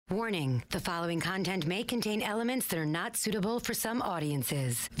Warning, the following content may contain elements that are not suitable for some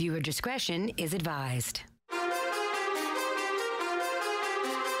audiences. Viewer discretion is advised. Live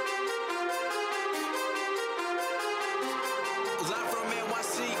from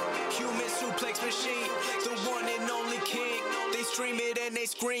NYC, human suplex machine, the one and only king. They stream it and they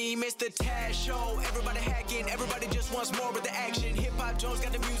scream, it's the Taz Show. Everybody hacking, everybody just wants more with the action. Hip Hop Jones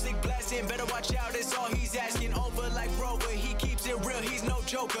got the music blasting, better watch out, it's all he's asking. Over like Rover, he keeps it real, he's no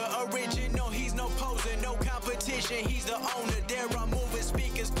joker. Original, he's no poser, no competition, he's the owner. There I'm moving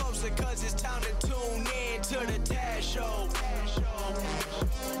speakers closer, cause it's time to tune in to the Taz Show.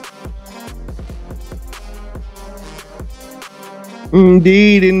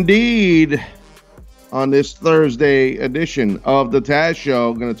 Indeed, indeed. On this Thursday edition of the Taz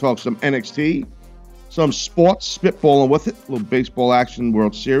Show, going to talk some NXT, some sports, spitballing with it, a little baseball action,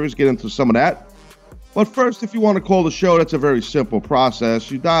 World Series, get into some of that. But first, if you want to call the show, that's a very simple process.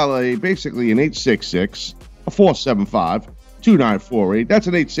 You dial basically an 866-475-2948. That's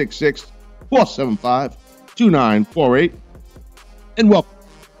an 866-475-2948. And welcome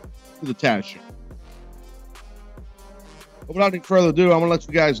to the Taz Show. Without any further ado, I'm going to let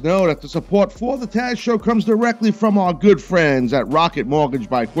you guys know that the support for the Taz Show comes directly from our good friends at Rocket Mortgage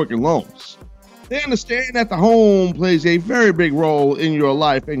by Quicken Loans. They understand that the home plays a very big role in your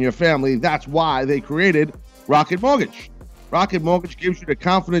life and your family. That's why they created Rocket Mortgage. Rocket Mortgage gives you the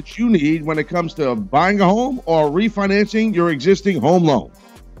confidence you need when it comes to buying a home or refinancing your existing home loan.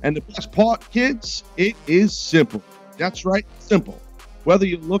 And the best part, kids, it is simple. That's right, simple. Whether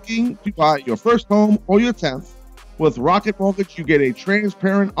you're looking to buy your first home or your 10th, with Rocket Mortgage, you get a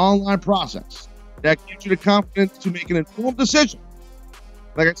transparent online process that gives you the confidence to make an informed decision.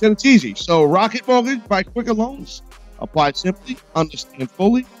 Like I said, it's easy. So Rocket Mortgage by Quicken Loans. Apply simply, understand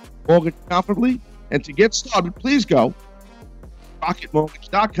fully, mortgage confidently. And to get started, please go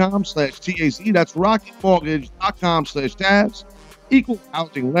rocketmortgage.com/TAZ. That's rocketmortgage.com/TAZ. Equal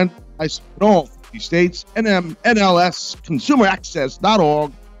housing lender, licensed in all 50 states. NMLS,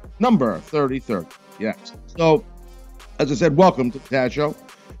 consumeraccess.org, number 3030. Yes. So, as I said, welcome to the Taz Show. I'm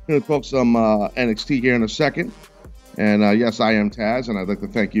going to talk some NXT here in a second. And yes, I am Taz, and I'd like to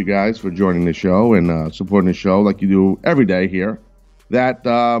thank you guys for joining the show and supporting the show like you do every day here that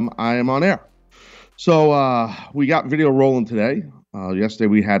I am on air. So we got video rolling today. Yesterday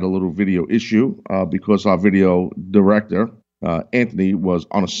we had a little video issue because our video director, Anthony, was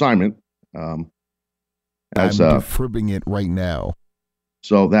on assignment. I'm defibbing it right now.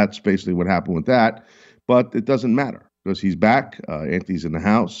 So that's basically what happened with that. But it doesn't matter because he's back. Anthony's in the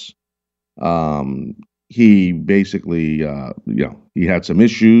house. He basically, he had some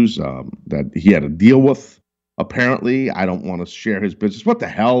issues that he had to deal with. Apparently, I don't want to share his business. What the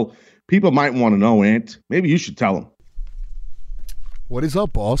hell? People might want to know, Ant. Maybe you should tell them. What is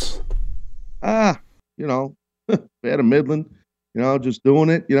up, boss? Bad of Midland. Just doing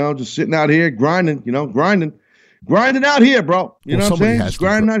it. Just sitting out here grinding. Grinding out here, bro. You know what I'm saying? Just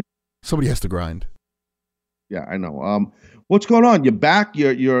grinding out. Somebody has to grind. Yeah, I know. What's going on? You're back.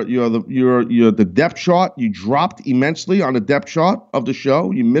 You're the depth chart. You dropped immensely on the depth chart of the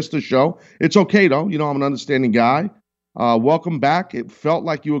show. You missed the show. It's okay though. I'm an understanding guy. Welcome back. It felt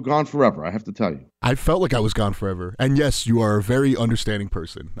like you were gone forever. I have to tell you. I felt like I was gone forever. And yes, you are a very understanding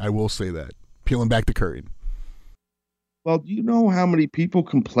person. I will say that. Peeling back the curtain. Well, do you know how many people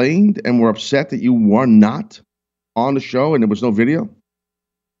complained and were upset that you were not on the show and there was no video?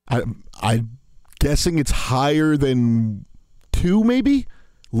 I'm guessing it's higher than 2, maybe?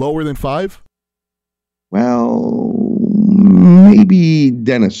 Lower than 5? Well, maybe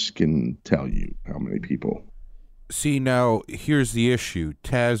Dennis can tell you how many people. See, now, here's the issue.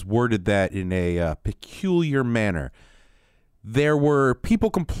 Taz worded that in a peculiar manner. There were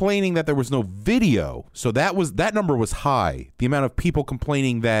people complaining that there was no video, so that number was high. The amount of people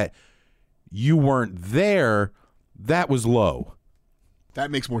complaining that you weren't there, that was low.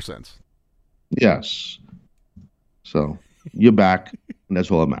 That makes more sense. Yes. So you're back, and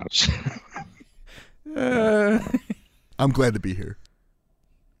that's all that matters. I'm glad to be here.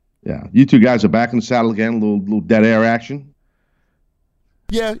 Yeah, you two guys are back in the saddle again. A little dead air action.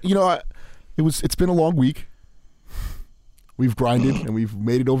 Yeah, it's been a long week. We've grinded and we've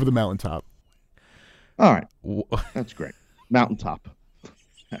made it over the mountaintop. All right, that's great. Mountaintop.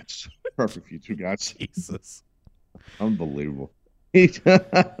 That's perfect for you two guys. Jesus, unbelievable. Did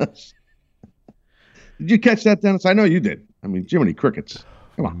you catch that, Dennis? I know you did. I mean, Jiminy Crickets.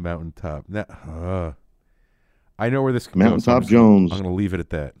 Come on. Mountaintop. I know where this can Mountaintop go, so Jones. I'm going to leave it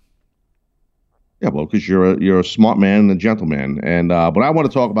at that. Yeah, well, because you're a smart man and a gentleman. And what I want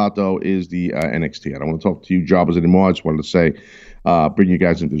to talk about though is the NXT. I don't want to talk to you jobbers anymore. I just wanted to say, bring you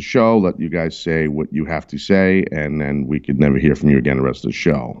guys into the show, let you guys say what you have to say, and then we could never hear from you again the rest of the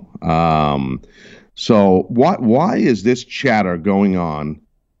show. So why is this chatter going on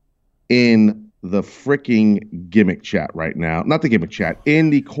in the freaking gimmick chat right now? Not the gimmick chat, in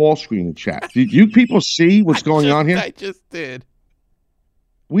the call screening chat. Do you people see what's going on here? I just did.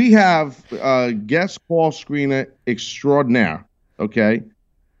 We have guest call screener extraordinaire, okay?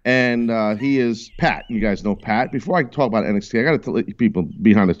 And he is Pat. You guys know Pat. Before I talk about NXT, I got to let you people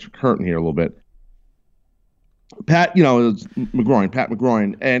behind the curtain here a little bit. Pat, is Pat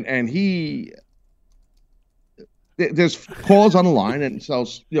McGroin, and he, there's calls on the line, and so,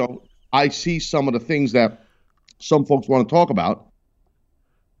 I see some of the things that some folks want to talk about.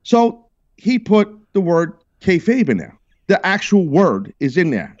 So he put the word kayfabe in there. The actual word is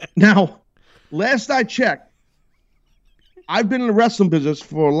in there. Now, last I checked, I've been in the wrestling business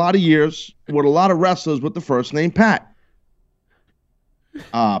for a lot of years with a lot of wrestlers with the first name Pat.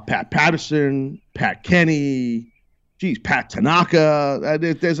 Pat Patterson, Pat Kenny, Pat Tanaka.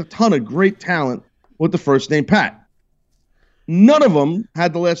 There's a ton of great talent with the first name Pat. None of them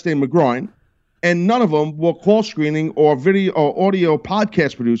had the last name McGroin, and none of them were call screening or video or audio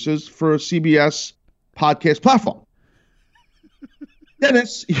podcast producers for a CBS podcast platform.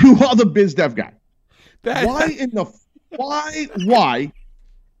 Dennis, you are the biz dev guy. Why?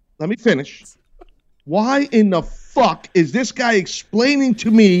 Let me finish. Why in the fuck is this guy explaining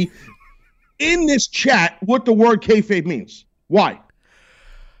to me in this chat what the word kayfabe means? Why?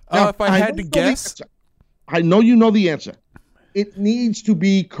 Now, if I had to guess, I know you know the answer. It needs to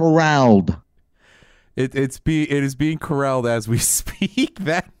be corralled. It is being corralled as we speak.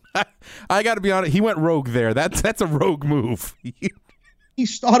 That I got to be honest. He went rogue there. That's a rogue move. He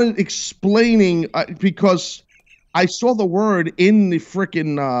started explaining because I saw the word in the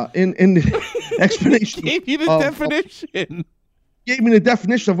freaking in the explanation. Gave you the definition. Gave me the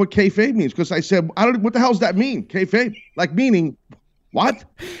definition of what kayfabe means, because I said, what the hell does that mean? Kayfabe, like meaning what?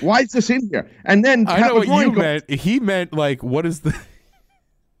 Why is this in here? And then I know what you meant. He meant like, what is the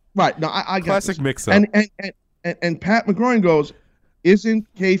right? No, I got classic mix-up. And Pat McGroin goes, isn't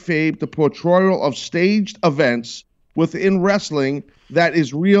kayfabe the portrayal of staged events within wrestling that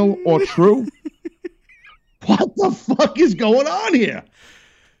is real or true? What the fuck is going on here?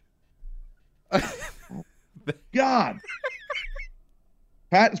 God.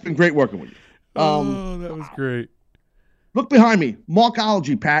 Pat, it's been great working with you. That was great. Look behind me.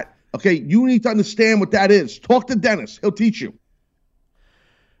 Markology, Pat. Okay, you need to understand what that is. Talk to Dennis. He'll teach you.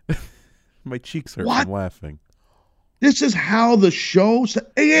 My cheeks hurt from laughing. This is how the show...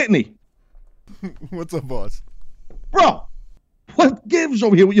 Hey, Anthony. What's up, boss? Bro, what gives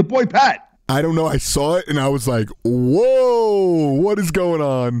over here with your boy Pat? I don't know. I saw it and I was like, whoa, what is going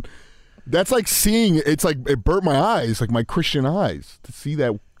on? That's like seeing, it's like it burnt my eyes, like my Christian eyes, to see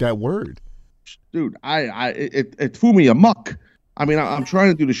that word. Dude, it threw me amok. I mean, I'm trying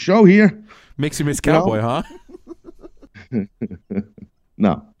to do the show here. Makes you miss Cowboy, huh?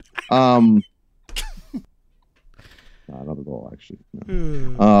 No. Not at all, actually.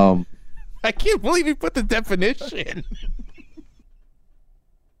 No. I can't believe you put the definition.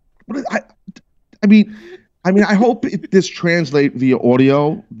 I mean, I hope this translate via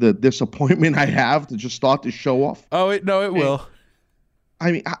audio, the disappointment I have to just start the show off. Oh, it will.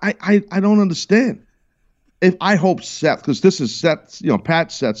 I mean, I don't understand. If I hope Seth, because this is Seth's,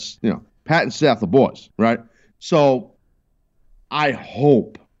 Pat and Seth are boys, right? So I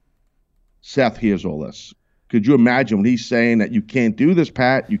hope Seth hears all this. Could you imagine when he's saying that you can't do this,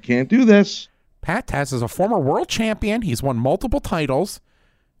 Pat? You can't do this. Pat Taz is a former world champion. He's won multiple titles.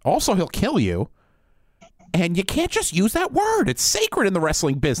 Also, he'll kill you. And you can't just use that word. It's sacred in the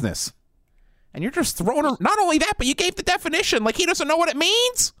wrestling business. And you're just throwing... Not only that, but you gave the definition. Like he doesn't know what it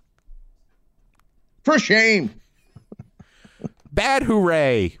means? For shame. Bad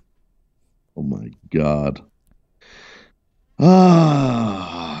hooray. Oh, my God.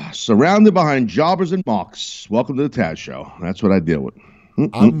 Surrounded behind jobbers and marks. Welcome to the Taz Show. That's what I deal with.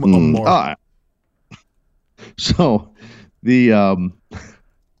 I'm a mark. So, the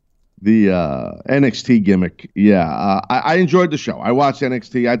NXT gimmick, I enjoyed the show. I watched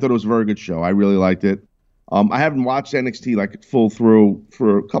NXT. I thought it was a very good show. I really liked it. I haven't watched NXT like full through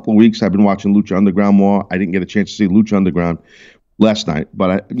for a couple of weeks. I've been watching Lucha Underground more. I didn't get a chance to see Lucha Underground last night,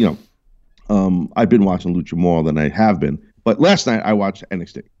 but I've been watching Lucha more than I have been. But last night I watched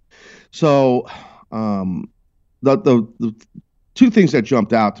NXT. So the two things that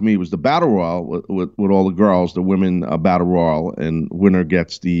jumped out to me was the battle royal with all the girls, the women battle royal, and winner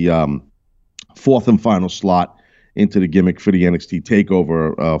gets the fourth and final slot into the gimmick for the NXT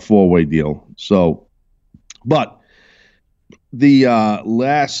TakeOver four-way deal. So, but the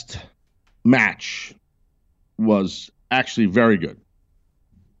last match was actually very good,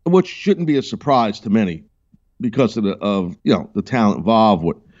 which shouldn't be a surprise to many because of the talent involved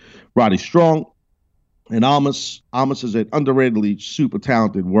with Roddy Strong and Almas. Almas is an underratedly super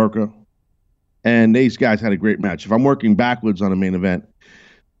talented worker, and these guys had a great match. If I'm working backwards on a main event,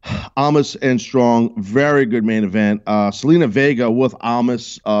 Almas and Strong, very good main event. Selena Vega with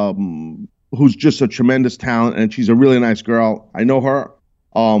Almas, who's just a tremendous talent, and she's a really nice girl. I know her.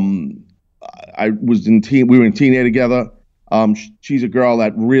 We were in TNA together. She's a girl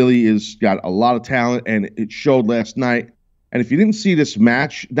that really is got a lot of talent, and it showed last night. And if you didn't see this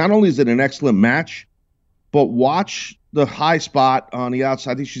match, not only is it an excellent match, but watch the high spot on the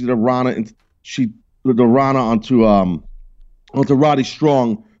outside. I think she did a Rana, and she did the Rana onto Roddy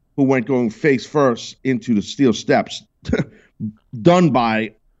Strong, who went going face first into the steel steps, done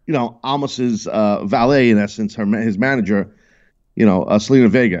by Almas's valet, in essence, his manager, Selena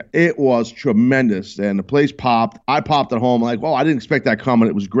Vega. It was tremendous, and the place popped. I popped at home like, I didn't expect that coming.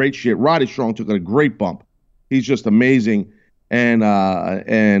 It was great shit. Roddy Strong took a great bump. He's just amazing, and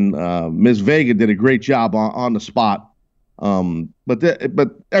Miss Vega did a great job on the spot.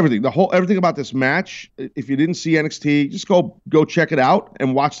 But everything about this match, if you didn't see NXT, just go check it out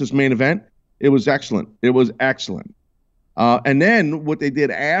and watch this main event. It was excellent. And then what they did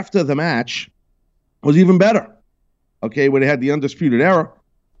after the match was even better. Okay, where they had the Undisputed Era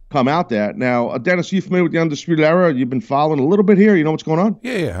come out there. Now, Dennis, are you familiar with the Undisputed Era? You've been following a little bit here. You know what's going on?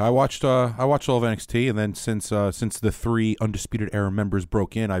 Yeah. I watched all of NXT, and then since the 3 Undisputed Era members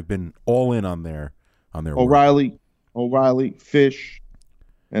broke in, I've been all in on their O'Reilly, Fish,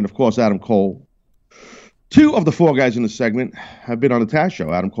 and of course Adam Cole. 2 of the 4 guys in the segment have been on the Taz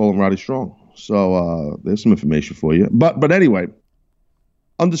show, Adam Cole and Roddy Strong. So there's some information for you. But anyway,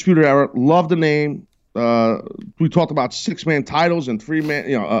 Undisputed Era, love the name. We talked about 6-man titles and 3-man,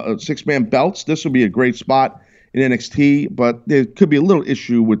 6-man belts. This would be a great spot in NXT, but there could be a little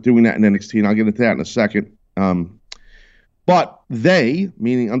issue with doing that in NXT, and I'll get into that in a second. But they,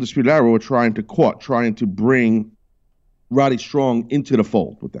 meaning Undisputed Era, were trying to bring Roddy Strong into the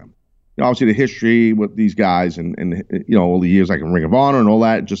fold with them. Obviously, the history with these guys and all the years like in Ring of Honor and all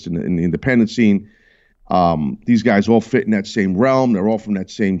that, just in the independent scene. These guys all fit in that same realm. They're all from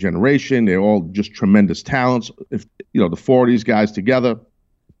that same generation. They're all just tremendous talents. If the 4 of these guys together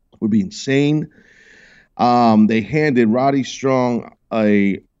would be insane. They handed Roddy Strong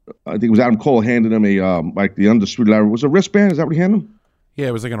I think it was Adam Cole handed him like the Undisputed Era. Was it a wristband? Is that what he handed him? Yeah,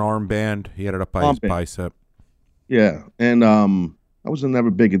 it was like an armband. He had it up by his bicep. Yeah, and I was never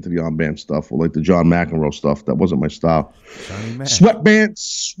big into the armband stuff or like the John McEnroe stuff. That wasn't my style.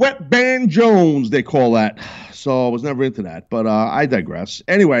 Sweatband Jones, they call that. So I was never into that, but I digress.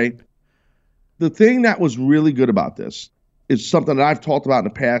 Anyway, the thing that was really good about this is something that I've talked about in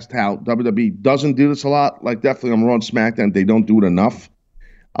the past, how WWE doesn't do this a lot. Like definitely on Raw and SmackDown, they don't do it enough.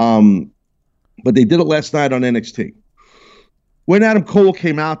 But they did it last night on NXT. When Adam Cole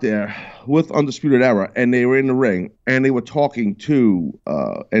came out there with Undisputed Era and they were in the ring and they were talking to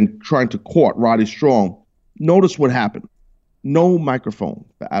and trying to court Roddy Strong, notice what happened. No microphone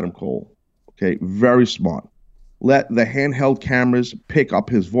for Adam Cole. Okay, very smart. Let the handheld cameras pick up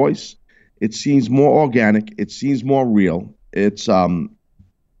his voice. It seems more organic. It seems more real. It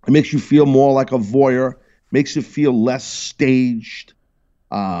makes you feel more like a voyeur. Makes it feel less staged.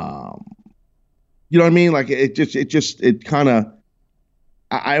 You know what I mean? Like it kind of.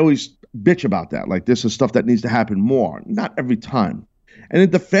 I always bitch about that. Like this is stuff that needs to happen more. Not every time. And in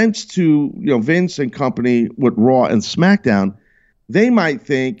defense to Vince and company with Raw and SmackDown, they might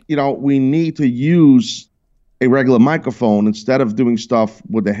think we need to use a regular microphone instead of doing stuff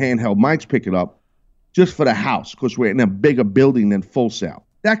with the handheld mics pick it up, just for the house because we're in a bigger building than Full Sail.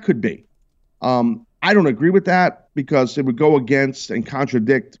 That could be. I don't agree with that because it would go against and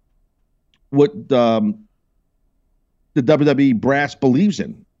contradict what the WWE brass believes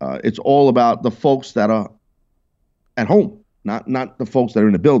in. It's all about the folks that are at home, not the folks that are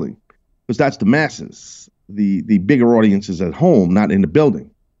in the building, because that's the masses. The bigger audience is at home, not in the building.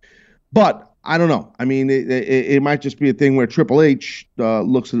 But I don't know. I mean, it might just be a thing where Triple H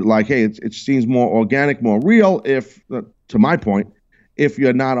looks at it like, hey, it seems more organic, more real. If, to my point, if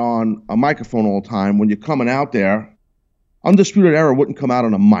you're not on a microphone all the time, when you're coming out there, Undisputed Era wouldn't come out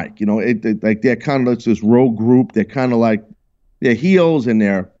on a mic. Like they're kind of like this rogue group. They're kind of like they're heels and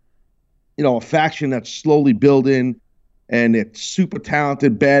they're, a faction that's slowly building, and it's super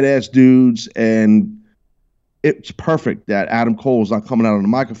talented, badass dudes. And it's perfect that Adam Cole is not coming out on the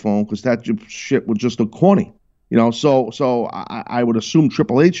microphone because that shit would just look corny. So I would assume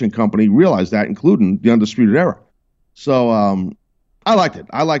Triple H and company realized that, including the Undisputed Era. So I liked it.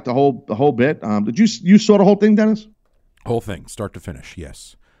 I liked the whole bit. Did you saw the whole thing, Dennis? Whole thing, start to finish.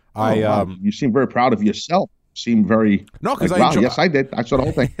 Yes. Wow. You seem very proud of yourself. You seem very because yes, I did. I saw the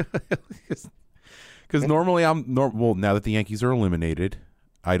whole thing. Because normally well, now that the Yankees are eliminated,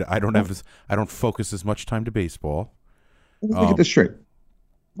 I don't focus as much time to baseball. Let me get this straight.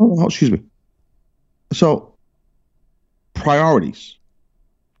 Oh, excuse me. So. Priorities.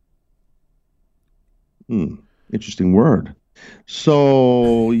 Interesting word.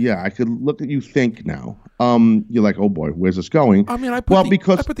 So yeah, I could look at you think now. You're like, oh boy, where's this going? I mean, I put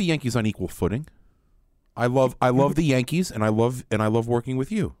the Yankees on equal footing. I love the Yankees, and I love working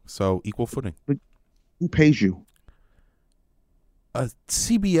with you. So equal footing. But who pays you?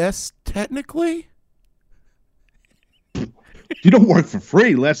 CBS, technically. You don't work for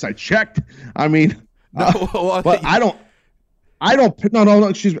free, last I checked. I mean, no, but I don't. No,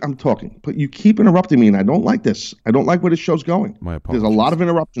 excuse me. I'm talking. But you keep interrupting me, and I don't like this. I don't like where this show's going. My apologies. There's a lot of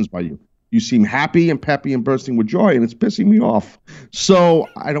interruptions by you. You seem happy and peppy and bursting with joy, and it's pissing me off. So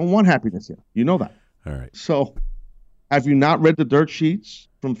I don't want happiness here. You know that. All right. So have you not read the dirt sheets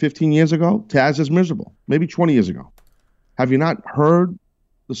from 15 years ago? Taz is miserable. Maybe 20 years ago. Have you not heard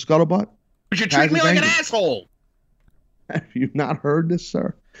the scuttlebutt? You treat me like an asshole. Have you not heard this,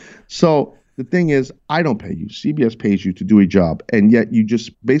 sir? So the thing is, I don't pay you. CBS pays you to do a job, and yet you just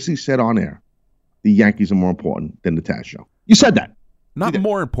basically said on air the Yankees are more important than the Taz show. You said that. Not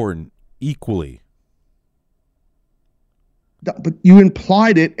more important, equally. But you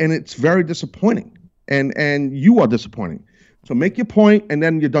implied it, and it's very disappointing, and you are disappointing. So make your point, and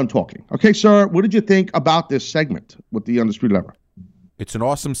then you're done talking. Okay, sir, what did you think about this segment with the Undisputed Era? It's an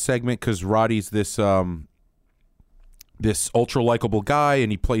awesome segment because Roddy's this ultra likable guy,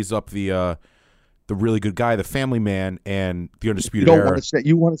 and he plays up the really good guy, the family man, and the Undisputed Era.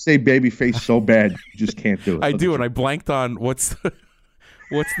 You want to say babyface so bad, you just can't do it. I do, and I blanked on what's the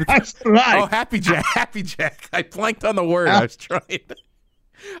That's right. Oh, Happy Jack. Happy Jack. I blanked on the word. I was trying.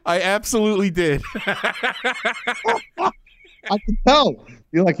 I absolutely did. I can tell.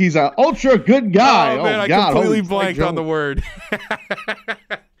 You're like, he's an ultra good guy. Oh, man, I God. completely blanked on the word.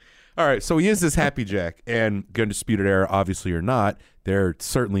 All right, so he is this Happy Jack, and Undisputed Era, obviously or not, they're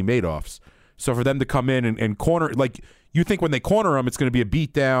certainly Madoffs. So for them to come in and corner, like, you think when they corner him, it's going to be a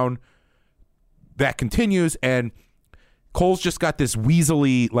beatdown. That continues, and Cole's just got this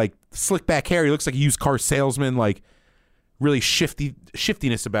weaselly, like, slick back hair. He looks like a used car salesman, like, really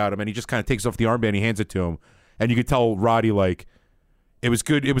shiftiness about him, and he just kind of takes off the armband, he hands it to him, and you could tell Roddy, like, it was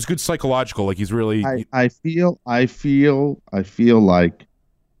good psychological, like, he's really... I feel like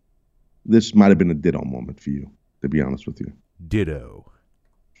this might have been a ditto moment for you, to be honest with you. Ditto.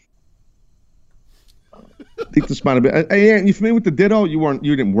 I think this might have been... Hey, you familiar with the ditto? You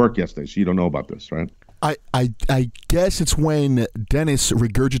didn't work yesterday, so you don't know about this, right? I guess it's when Dennis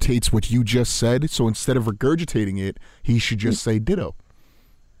regurgitates what you just said. So instead of regurgitating it, he should just say ditto.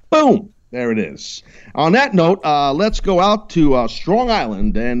 Boom. There it is. On that note, let's go out to Strong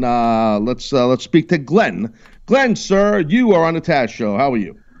Island and let's speak to Glenn. Glenn, sir, you are on the Taz Show. How are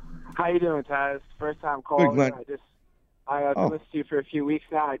you? How you doing, Taz? First time calling. Good, Glenn. I've been listening to you for a few weeks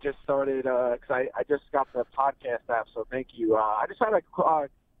now. I just started because I just got the podcast app, so thank you. I just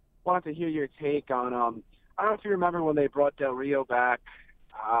wanted to hear your take on I don't know if you remember when they brought Del Rio back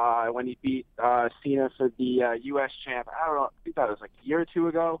when he beat Cena for the U.S. champ. I don't know. I think that was like a year or two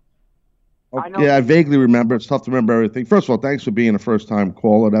ago. I vaguely remember. It's tough to remember everything. First of all, thanks for being a first-time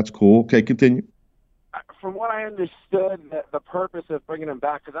caller. That's cool. Okay, continue. From what I understood, the purpose of bringing him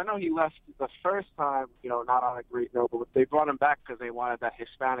back, because I know he left the first time, not on a great note, but they brought him back because they wanted that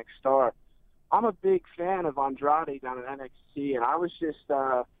Hispanic star. I'm a big fan of Andrade down at NXT, and I was just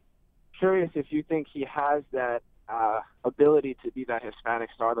curious if you think he has that ability to be that Hispanic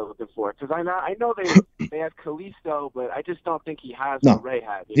star they're looking for. Because I know they have Kalisto, but I just don't think he has what Ray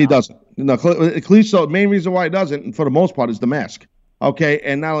had. He doesn't. No, Kalisto, the main reason why he doesn't, and for the most part, is the mask. Okay,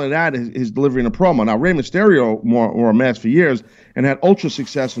 and not only that, his delivering a promo. Now, Rey Mysterio wore a mask for years and had ultra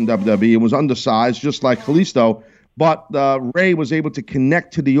success in WWE and was undersized, just like Kalisto. But Rey was able to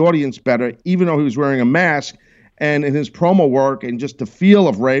connect to the audience better, even though he was wearing a mask. And in his promo work and just the feel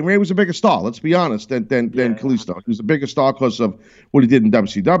of Rey was a bigger star, let's be honest, than Kalisto. He was a bigger star because of what he did in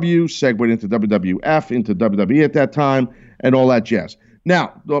WCW, segued into WWF, into WWE at that time, and all that jazz.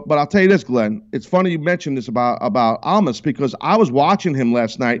 Now, but I'll tell you this, Glenn. It's funny you mentioned this about Almas because I was watching him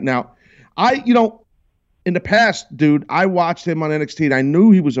last night. Now, in the past, dude, I watched him on NXT and I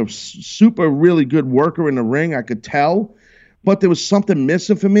knew he was a super really good worker in the ring. I could tell, but there was something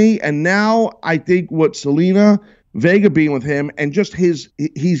missing for me. And now I think what Zelina Vega being with him and just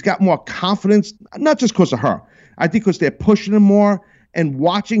he's got more confidence, not just because of her. I think because they're pushing him more and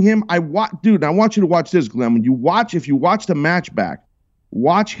watching him. Dude, I want you to watch this, Glenn. If you watch the match back,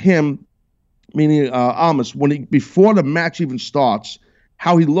 watch him, meaning Almas, before the match even starts,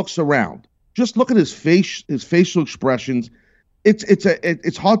 how he looks around. Just look at his face, his facial expressions.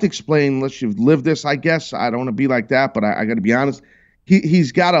 It's hard to explain unless you've lived this, I guess. I don't want to be like that, but I got to be honest.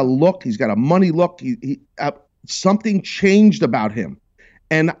 He's got a look. He's got a money look. Something changed about him.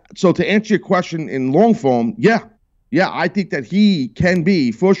 And so to answer your question in long form, yeah, I think that he can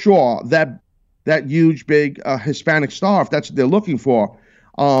be, for sure, that huge, big Hispanic star, if that's what they're looking for.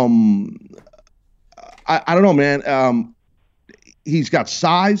 I don't know, man. He's got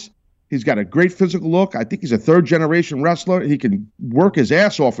size. He's got a great physical look. I think he's a third-generation wrestler. He can work his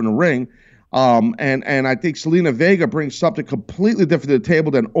ass off in the ring. And I think Zelina Vega brings something completely different to the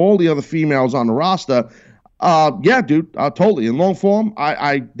table than all the other females on the roster. Yeah, dude, totally. In long form,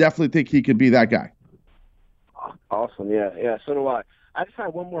 I definitely think he could be that guy. Awesome. Yeah, so do I. I just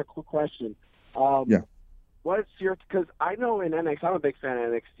have one more quick question. Yeah. What's your, because I know in NXT, I'm a big fan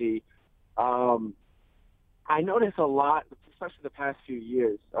of NXT. I notice a lot, especially the past few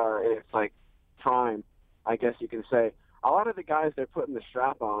years, it's like prime, I guess you can say. A lot of the guys they're putting the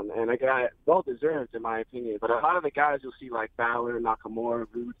strap on, and I got well deserved in my opinion, but a lot of the guys you'll see like Balor, Nakamura,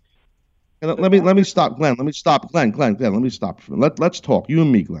 Roode. Let me stop, Glenn. Let me stop, Glenn. Let me stop. Let's talk. You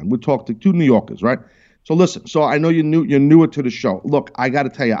and me, Glenn. We'll talk to two New Yorkers, right? So listen. So I know you're newer to the show. Look, I got to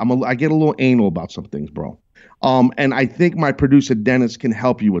tell you, I get a little anal about some things, bro. And I think my producer Dennis can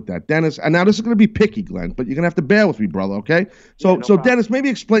help you with that. Dennis, and now this is going to be picky, Glenn, but you're going to have to bear with me, brother. Okay? So Dennis, maybe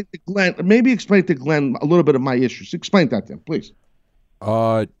explain to Glenn a little bit of my issues. Explain that to him, please.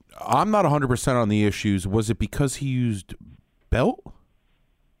 I'm not 100% on the issues. Was it because he used belt?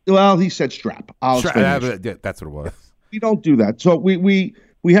 Well, he said strap. That's what it was. We don't do that. So we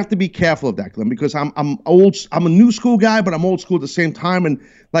have to be careful of that, Glenn, because I'm old. I'm a new school guy, but I'm old school at the same time. And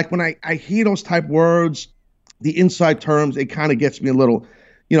like when I hear those type words, the inside terms, it kind of gets me a little,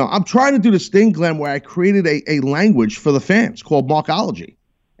 I'm trying to do this thing, Glenn, where I created a language for the fans called Markology.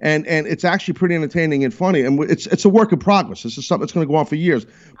 And it's actually pretty entertaining and funny. And it's a work in progress. This is something that's going to go on for years.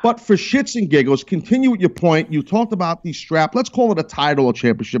 But for shits and giggles, continue with your point. You talked about the strap. Let's call it a title or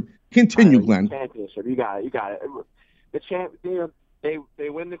championship. Continue, Glenn. Championship. You got it. The they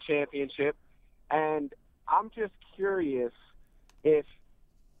win the championship. And I'm just curious if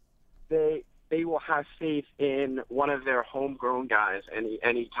they will have faith in one of their homegrown guys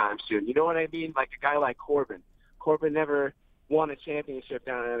anytime soon. You know what I mean? Like a guy like Corbin. Corbin never won a championship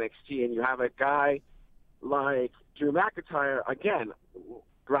down in NXT, and you have a guy like Drew McIntyre. Again,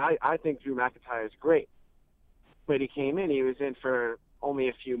 I think Drew McIntyre is great. But he came in, he was in for only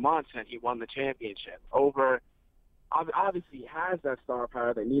a few months, and he won the championship. Obviously, he has that star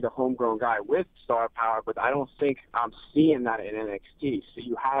power. They need a homegrown guy with star power, but I don't think I'm seeing that in NXT. So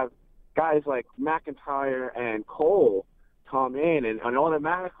you have guys like McIntyre and Cole come in, and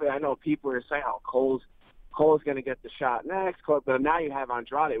automatically I know people are saying, Cole's going to get the shot next, but now you have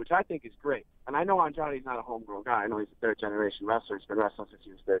Andrade, which I think is great. And I know Andrade's not a homegrown guy. I know he's a third-generation wrestler. He's been wrestling since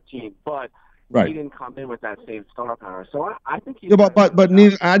he was 13, but he didn't come in with that same star power. So I think he's... Yeah, but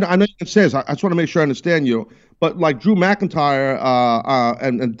neither, I know you can say this. I just want to make sure I understand you. But like Drew McIntyre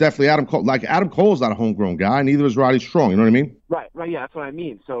and definitely Adam Cole, like Adam Cole's not a homegrown guy, neither is Roddy Strong. You know what I mean? Right, yeah, that's what I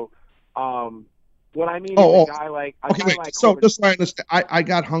mean. So... what I mean is a guy like... So just so I understand, I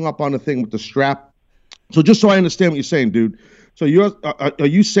got hung up on the thing with the strap. So just so I understand what you're saying, dude. So are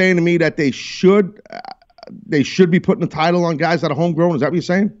you saying to me that they should be putting the title on guys that are homegrown? Is that what you're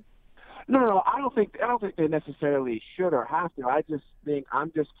saying? No, I don't think they necessarily should or have to.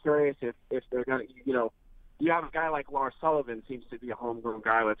 I'm just curious if they're gonna, you have a guy like Lars Sullivan seems to be a homegrown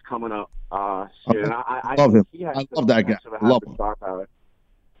guy that's coming up soon. I love him. I love that guy. I love him. Star power.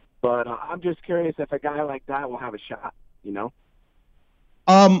 But I'm just curious if a guy like that will have a shot,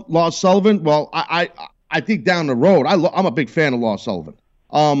 Lars Sullivan, well, I think down the road, I'm a big fan of Lars Sullivan.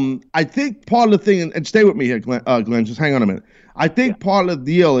 I think part of the thing, and stay with me here, Glenn, just hang on a minute. I think part of the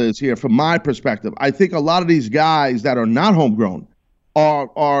deal is here, from my perspective, I think a lot of these guys that are not homegrown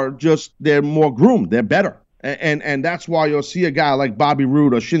are just, they're more groomed, they're better. And that's why you'll see a guy like Bobby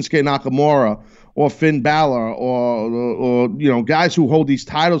Roode or Shinsuke Nakamura or Finn Balor or guys who hold these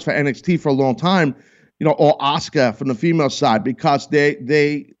titles for NXT for a long time, or Asuka from the female side, because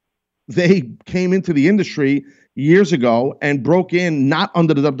they came into the industry years ago and broke in not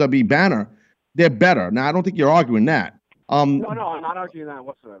under the WWE banner, they're better. Now, I don't think you're arguing that. No, I'm not arguing that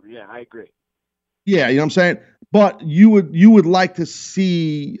whatsoever. Yeah, I agree. Yeah, you know what I'm saying? But you would like to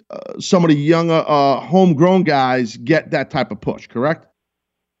see some of the younger homegrown guys get that type of push, correct?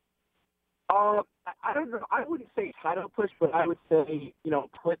 I don't know. I wouldn't say title push, but I would say,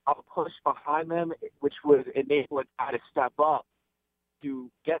 put a push behind them, which would enable a guy to step up to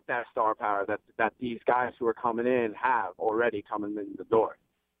get that star power that these guys who are coming in have already coming in the door.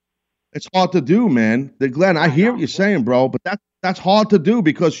 It's hard to do, man. Glenn, I hear what you're saying, bro, but that's hard to do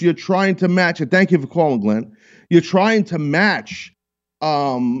because you're trying to match. And thank you for calling, Glenn. You're trying to match.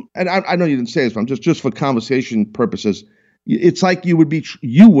 And I know you didn't say this, but I'm just for conversation purposes. It's like you would be,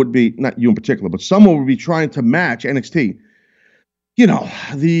 not you in particular, but someone would be trying to match NXT.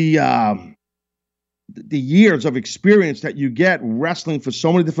 The years of experience that you get wrestling for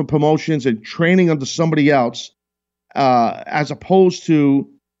so many different promotions and training under somebody else, as opposed to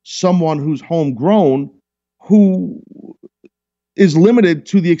someone who's homegrown who is limited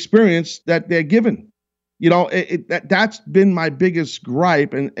to the experience that they're given. That's been my biggest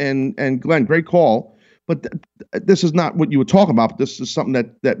gripe. And Glenn, great call. But this is not what you were talking about. But this is something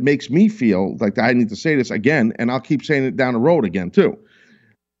that makes me feel like I need to say this again, and I'll keep saying it down the road again too.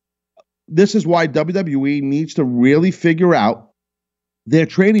 This is why WWE needs to really figure out their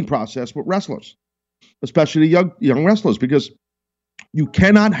training process with wrestlers, especially young wrestlers, because you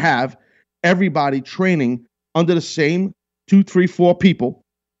cannot have everybody training under the same 2, 3, 4 people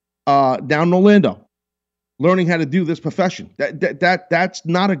down in Orlando, learning how to do this profession. That's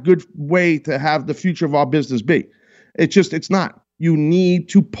not a good way to have the future of our business be. It's not. You need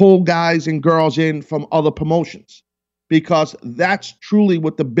to pull guys and girls in from other promotions, because that's truly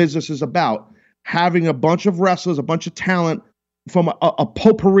what the business is about. Having a bunch of wrestlers, a bunch of talent from a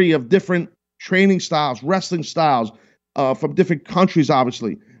potpourri of different training styles, wrestling styles, from different countries,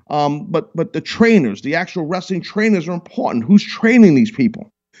 obviously. But the trainers, the actual wrestling trainers are important. Who's training these people?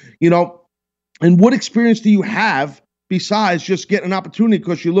 And what experience do you have besides just getting an opportunity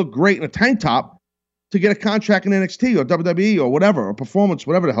because you look great in a tank top to get a contract in NXT or WWE or whatever, or performance,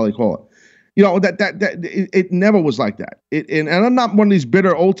 whatever the hell they call it? It never was like that. And I'm not one of these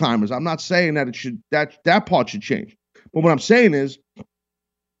bitter old timers. I'm not saying that that part should change. But what I'm saying is,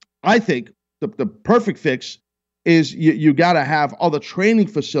 I think the perfect fix is you got to have other training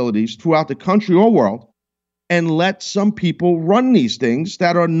facilities throughout the country or world, and let some people run these things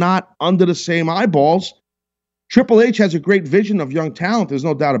that are not under the same eyeballs. Triple H has a great vision of young talent. There's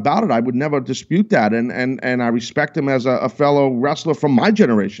no doubt about it. I would never dispute that. And I respect him as a fellow wrestler from my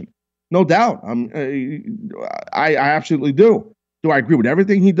generation. No doubt. I absolutely do. Do I agree with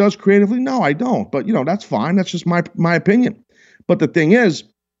everything he does creatively? No, I don't. But, that's fine. That's just my opinion. But the thing is,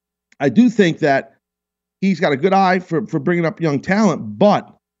 I do think that he's got a good eye for bringing up young talent,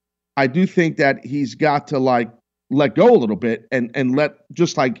 but I do think that he's got to let go a little bit and let,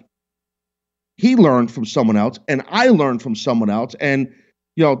 just like he learned from someone else and I learned from someone else, and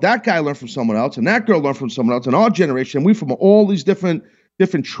that guy learned from someone else and that girl learned from someone else, and our generation, we from all these different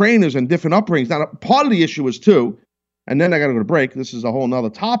trainers and different upbringings. Now, part of the issue is too, and then I got to go to break. This is a whole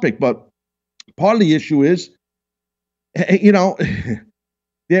nother topic, but part of the issue is,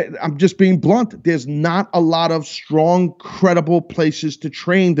 I'm just being blunt. There's not a lot of strong, credible places to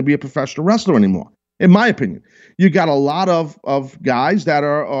train to be a professional wrestler anymore, in my opinion. You got a lot of guys that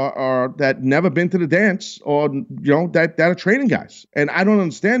are that never been to the dance, or that are training guys, and I don't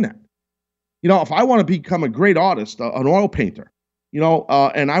understand that. If I want to become a great artist, an oil painter,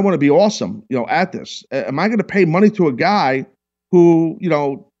 and I want to be awesome, at this, am I going to pay money to a guy who,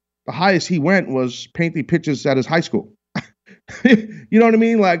 the highest he went was painting pictures at his high school? You know what I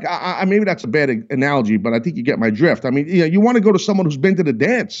mean? Like, I maybe that's a bad analogy, but I think you get my drift. I mean, you want to go to someone who's been to the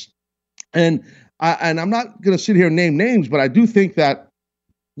dance, and I'm not going to sit here and name names, but I do think that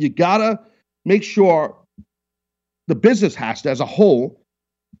you gotta make sure the business has to, as a whole,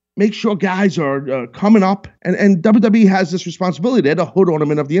 make sure guys are coming up, and WWE has this responsibility. They're the hood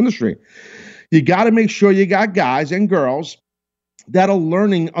ornament of the industry. You got to make sure you got guys and girls that are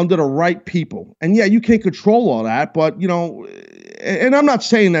learning under the right people. And yeah, you can't control all that, but and I'm not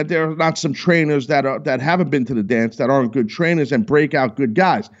saying that there are not some trainers that haven't been to the dance that aren't good trainers and break out good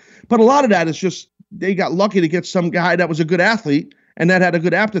guys. But a lot of that is just they got lucky to get some guy that was a good athlete and that had a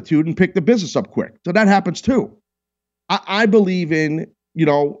good aptitude and picked the business up quick. So that happens too. I believe in, if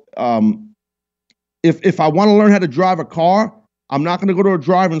I want to learn how to drive a car, I'm not going to go to a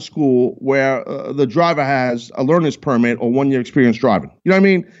driving school where the driver has a learner's permit or 1-year experience driving. You know what I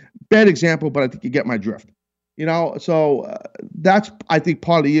mean? Bad example, but I think you get my drift. So that's, I think,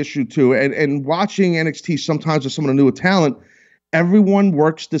 part of the issue too. And watching NXT sometimes with some of the newer talent, everyone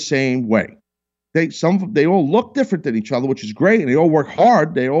works the same way. They all look different than each other, which is great, and they all work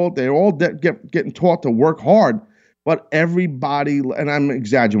hard. They all getting taught to work hard. But everybody, and I'm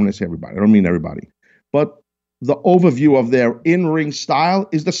exaggerating when I say everybody. I don't mean everybody, but the overview of their in-ring style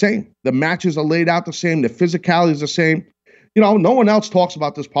is the same. The matches are laid out the same. The physicality is the same. No one else talks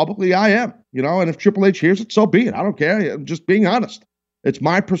about this publicly. I am, and if Triple H hears it, so be it. I don't care. I'm just being honest. It's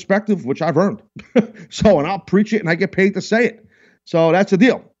my perspective, which I've earned. And I'll preach it, and I get paid to say it. So that's the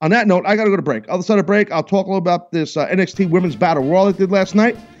deal. On that note, I got to go to break. Other side of break, I'll talk a little about this NXT Women's Battle Royal I did last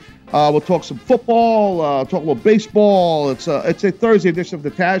night. We'll talk some football, talk a little baseball. It's a Thursday edition of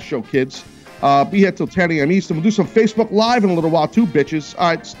the Taz Show, kids. Be here till 10 a.m. Eastern. We'll do some Facebook Live in a little while, too, bitches.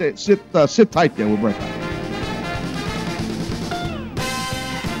 All right, sit tight there. We'll break up.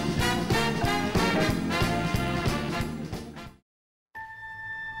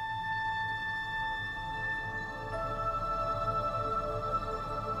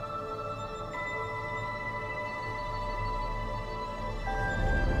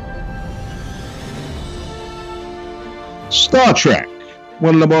 Star Trek,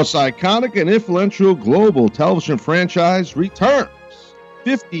 one of the most iconic and influential global television franchise, returns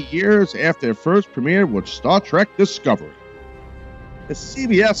 50 years after their first premiere with Star Trek Discovery. The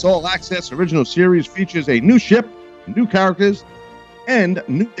CBS All Access original series features a new ship, new characters, and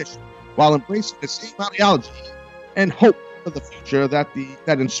new mission, while embracing the same ideology and hope for the future that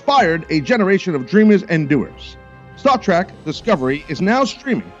inspired a generation of dreamers and doers. Star Trek Discovery is now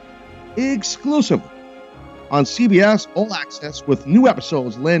streaming exclusively on CBS All Access, with new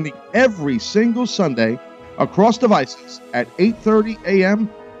episodes landing every single Sunday across devices at 8:30 a.m.,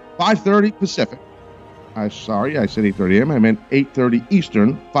 5:30 Pacific. I said 8:30 a.m. I meant 8:30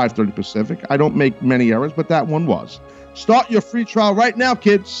 Eastern, 5:30 Pacific. I don't make many errors, but that one was. Start your free trial right now,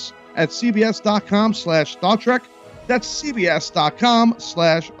 kids, at cbs.com/Star Trek. That's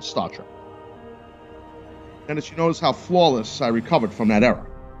cbs.com/Star Trek. And as you notice how flawless I recovered from that error.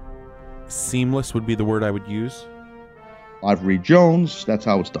 Seamless would be the word I would use. I've Reed Jones. That's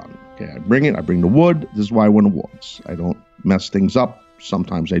how it's done. Okay, I bring the wood. This is why I win awards. I don't mess things up.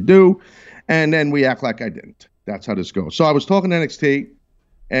 Sometimes I do. And then we act like I didn't. That's how this goes. So I was talking to NXT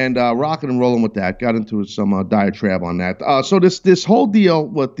and rocking and rolling with that. Got into some diatribe on that. So this whole deal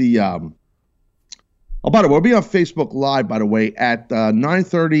with the by the way, we'll be on Facebook Live, by the way, at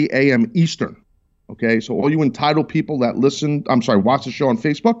 9:30 a.m. Eastern. Okay, so all you entitled people that watch the show on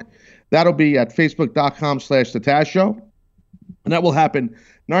Facebook, that'll be at facebook.com/The Taz Show. And that will happen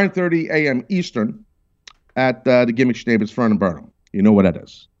 9:30 a.m. Eastern at the Gimmick Schnaber's Fern and Burnham. You know what that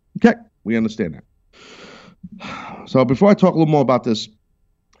is. Okay, we understand that. So before I talk a little more about this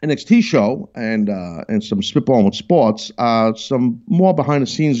NXT show and some spitballing with sports, some more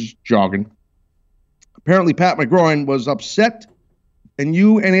behind-the-scenes jargon. Apparently, Pat McGroin was upset, and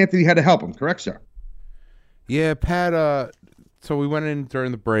you and Anthony had to help him. Correct, sir? Yeah, Pat. So we went in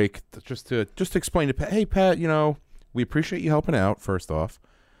during the break just to explain to Pat. Hey, Pat, we appreciate you helping out. First off,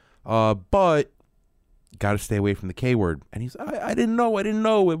 but got to stay away from the K word. And he's, I didn't know.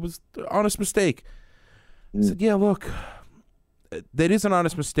 It was an honest mistake. I said, yeah, look, that is an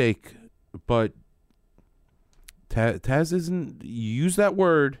honest mistake, but Taz isn't. You use that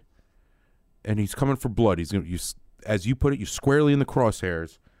word, and he's coming for blood. He's going to, as you put it, you squarely in the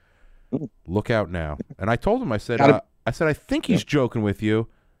crosshairs. Look out now. And I told him, I said, I think he's joking with you.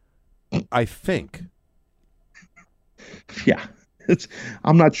 I think. Yeah.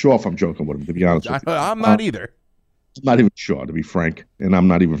 I'm not sure if I'm joking with him, to be honest with you. I'm not either. I'm not even sure, to be frank. And I'm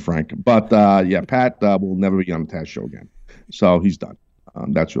not even frank. But, yeah, Pat will never be on the Taz Show again. So he's done.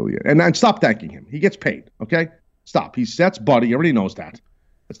 That's really it. And stop thanking him. He gets paid, okay? Stop. That's Buddy. Everybody knows that.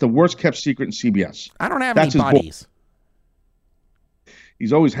 It's the worst-kept secret in CBS. I don't have any buddies.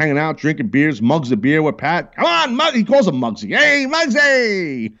 He's always hanging out, drinking beers, mugs of beer with Pat. Come on, Mug. He calls him Muggsy. Hey,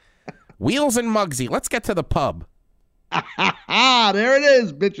 Muggsy. Wheels and Muggsy. Let's get to the pub. There it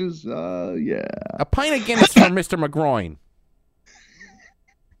is, bitches. Yeah. A pint of Guinness for Mr. McGroin.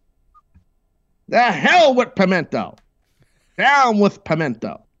 The hell with Pimento. Down with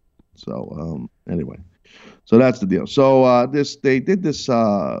Pimento. So, anyway. So that's the deal. So, they did this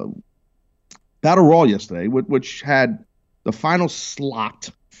Battle Royal yesterday, which had the final slot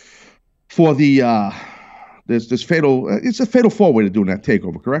for the this fatal. It's a fatal four-way to do that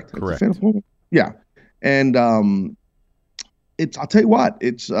takeover, correct? Correct. It's a fatal four-way? Yeah, and I'll tell you what.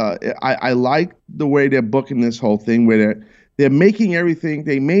 It's I like the way they're booking this whole thing, where they're making everything.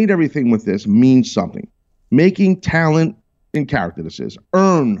 They made everything with this mean something, making talent in character. This is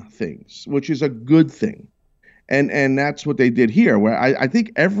earn things, which is a good thing, and that's what they did here. Where I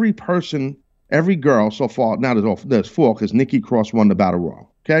think every person. Every girl so far, now there's four because Nikki Cross won the Battle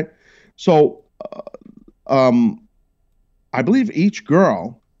Royal. Okay, so I believe each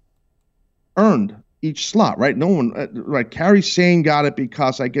girl earned each slot, right? No one, right? Carrie Sane got it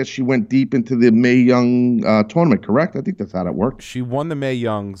because I guess she went deep into the Mae Young tournament, correct? I think that's how that worked. She won the Mae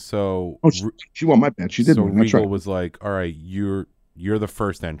Young, so she won. My bad, she did. So win. That's Regal right. was like, "All right, you're the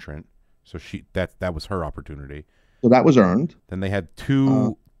first entrant," so that was her opportunity. So that was earned. Then they had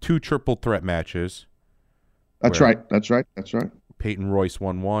two triple threat matches. That's right. Peyton Royce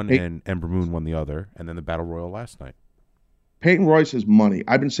won one, and Ember Moon won the other, and then the Battle Royal last night. Peyton Royce is money.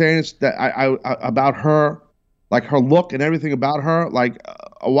 I've been saying this that I about her, like her look and everything about her. Like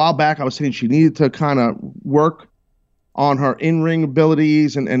a while back, I was saying she needed to kind of work on her in-ring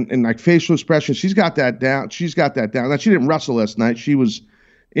abilities and like facial expression. She's got that down. Now, she didn't wrestle last night. She was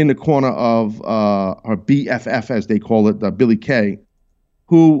in the corner of her BFF, as they call it, Billie Kay,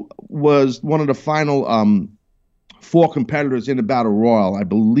 who was one of the final 4 competitors in the Battle Royal, I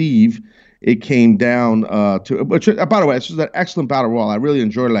believe. It came down to, which, by the way, this was an excellent Battle Royal. I really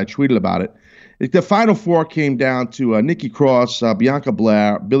enjoyed it. I tweeted about it. The final 4 came down to Nikki Cross, Bianca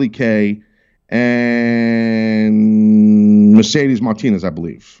Belair, Billie Kay, and Mercedes Martinez, I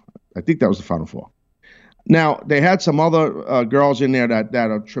believe. I think that was the final 4. Now, they had some other girls in there that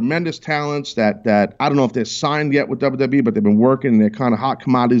are tremendous talents that I don't know if they're signed yet with WWE, but they've been working. They're kind of hot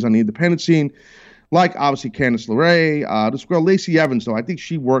commodities on the independent scene. Like, obviously, Candice LeRae. This girl, Lacey Evans, though, I think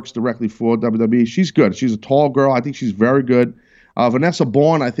she works directly for WWE. She's good. She's a tall girl. I think she's very good. Vanessa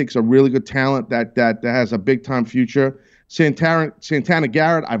Bourne, I think, is a really good talent that has a big-time future. Santana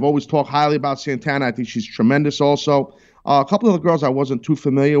Garrett, I've always talked highly about Santana. I think she's tremendous also. A couple of the girls I wasn't too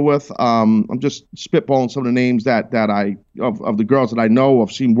familiar with. I'm just spitballing some of the names of the girls that I know,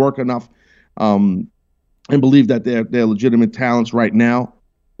 I've seen work enough, and believe that they're legitimate talents right now.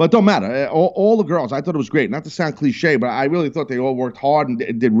 But it don't matter. All the girls, I thought it was great. Not to sound cliche, but I really thought they all worked hard and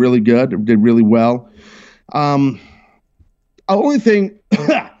did really good, did really well. The only thing,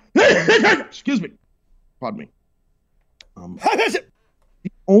 excuse me, pardon me. The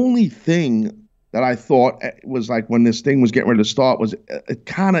only thing that I thought was like when this thing was getting ready to start was it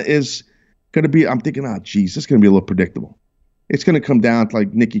kind of is going to be, I'm thinking, geez, this is going to be a little predictable. It's going to come down to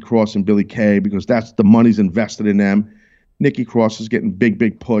like Nikki Cross and Billie Kay because that's the money's invested in them. Nikki Cross is getting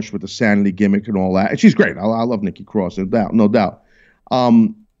big push with the sanity gimmick and all that. And she's great. I love Nikki Cross, no doubt.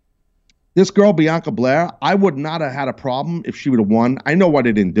 This girl, Bianca Belair, I would not have had a problem if she would have won. I know why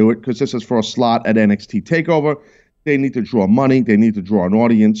they didn't do it because this is for a slot at NXT TakeOver. They need to draw money. They need to draw an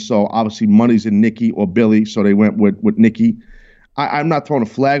audience. So obviously money's in Nikki or Billie, so they went with Nikki. I'm not throwing a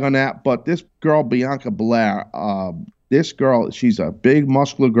flag on that, but this girl, Bianca Belair, this girl, she's a big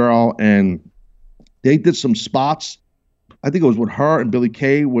muscular girl, and they did some spots. I think it was with her and Billie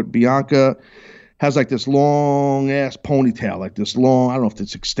Kay, with Bianca has like this long ass ponytail, like this long, I don't know if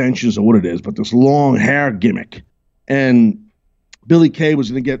it's extensions or what it is, but this long hair gimmick. And Billie Kay was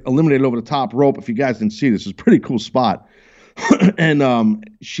going to get eliminated over the top rope. If you guys didn't see this, it's a pretty cool spot. And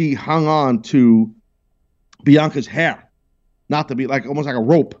she hung on to Bianca's hair, not to be like almost like a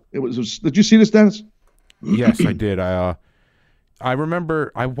rope. It was did you see this, Dennis? Yes, I did. I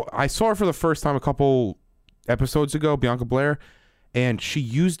remember I saw her for the first time a couple episodes ago, Bianca Belair, and she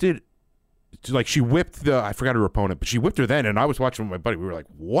used it to, like, she whipped I forgot her opponent, but she whipped her then, and I was watching with my buddy. We were like,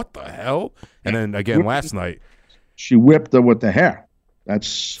 what the hell? And then again last night, she whipped her with the hair.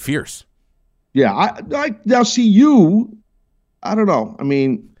 That's fierce. Yeah, I now see you. I don't know. I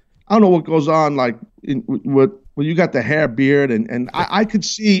mean, I don't know what goes on like when you got the hair, beard, and I could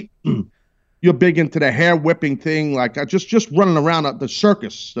see you're big into the hair whipping thing, like just running around at the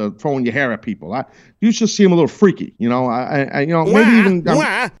circus, throwing your hair at people. You should seem a little freaky, you know. Maybe even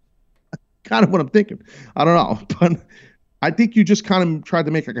kind of what I'm thinking. I don't know, but I think you just kind of tried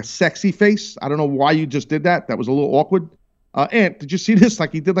to make like a sexy face. I don't know why you just did that. That was a little awkward. Ant, did you see this?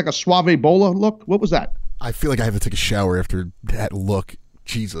 Like he did like a Suave Bola look. What was that? I feel like I have to take a shower after that look.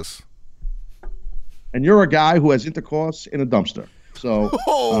 Jesus. And you're a guy who has intercourse in a dumpster. So.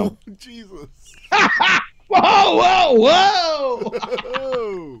 Oh, Jesus. Whoa.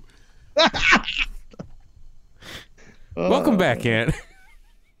 Welcome back, Ant.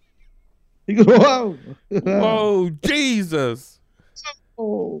 He goes, whoa. Whoa, Jesus.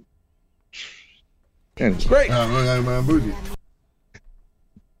 Oh. And it's great.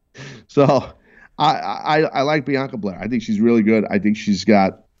 So I like Bianca Belair. I think she's really good. I think she's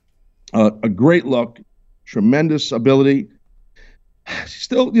got a great look, tremendous ability. She's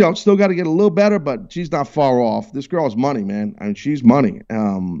still got to get a little better, but she's not far off. This girl's money, man. I mean, she's money.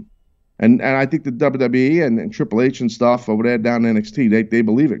 And I think the WWE and Triple H and stuff over there down in NXT, they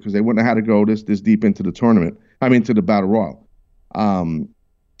believe it because they wouldn't have had to go this deep into the tournament. I mean, to the Battle Royal.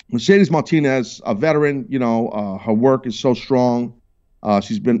 Mercedes Martinez, a veteran, her work is so strong.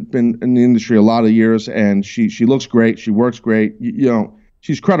 She's been in the industry a lot of years, and she looks great. She works great.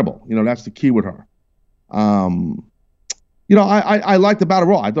 She's credible. That's the key with her. I liked the Battle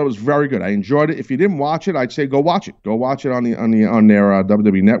Royal. I thought it was very good. I enjoyed it. If you didn't watch it, I'd say go watch it. Go watch it on their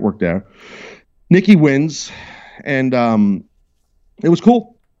WWE network there. Nikki wins, and it was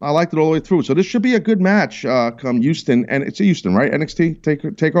cool. I liked it all the way through. So this should be a good match come Houston, and it's a Houston, right? NXT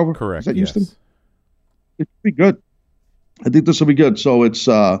takeover. Correct. Is that yes. Houston? It should be good. I think this will be good. So it's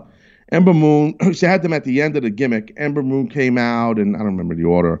Ember Moon. She had them at the end of the gimmick. Ember Moon came out, and I don't remember the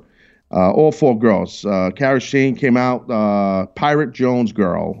order. All four girls. Cara Shane came out. Pirate Jones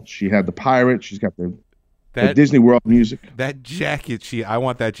girl. She had the pirate. She's got the Disney World music. That jacket. I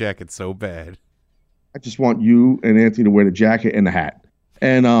want that jacket so bad. I just want you and Anthony to wear the jacket and the hat.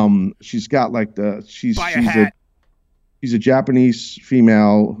 And she's got like she's a Japanese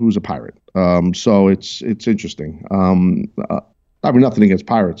female who's a pirate. So it's interesting. I mean, nothing against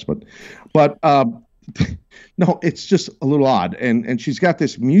pirates, but no, it's just a little odd. And she's got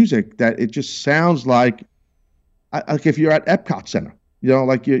this music that it just sounds like if you're at Epcot Center,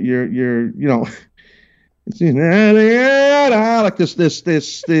 like you're it's like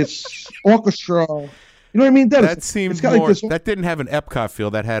this orchestra. You know what I mean? That seems more. Like that didn't have an Epcot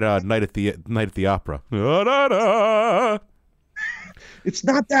feel. That had Night at the Opera. It's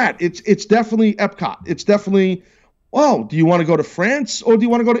not that. It's definitely Epcot. It's definitely. Oh, do you want to go to France or do you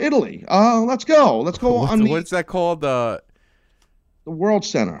want to go to Italy? Let's go. Let's go on. What's that called? The World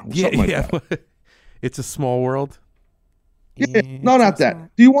Center. Yeah. It's a small world. Yeah, no, not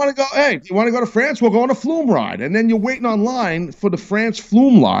that. Do you want to go? Hey, do you want to go to France? We'll go on a Flume ride, and then you're waiting online for the France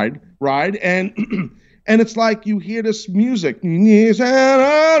Flume ride, and. And it's like you hear this music, like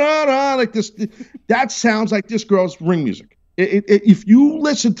this. That sounds like this girl's ring music. If you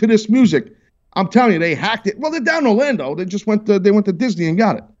listen to this music, I'm telling you, they hacked it. Well, they're down in Orlando. They just went to Disney and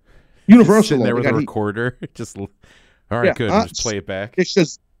got it. Universal. There with a recorder. Just all right, yeah, good. Just play it back. It's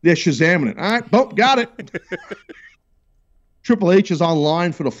just they're Shazamming it. All right, boom, got it. Triple H is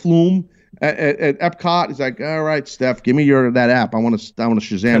online for the Flume at Epcot. He's like, all right, Steph, give me that app. I want to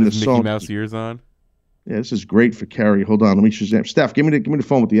Shazam this song. Mickey Mouse ears on. Yeah, this is great for Kerry. Hold on, let me Shazam. Steph, give me the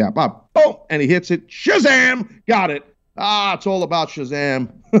phone with the app. Boom, and he hits it. Shazam, got it. It's all about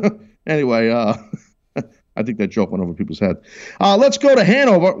Shazam. Anyway, I think that joke went over people's head. Let's go to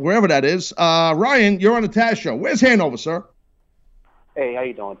Hanover, wherever that is. Ryan, you're on the Taz Show. Where's Hanover, sir? Hey, how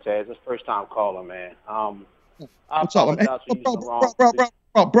you doing, Taz? It's first time caller, man. What's up, man?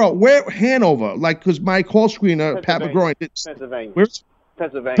 Bro, where Hanover? Like, because my call screener, Pat McGroin, Pennsylvania. Where's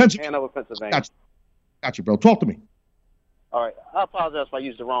Pennsylvania? Hanover, Pennsylvania. Gotcha, bro. Talk to me. All right. I apologize if I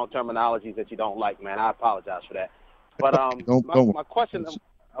use the wrong terminology that you don't like, man. I apologize for that. But my question,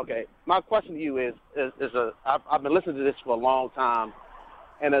 okay, my question to you is I've been listening to this for a long time,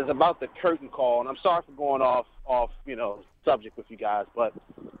 and it's about the curtain call. And I'm sorry for going off subject with you guys, but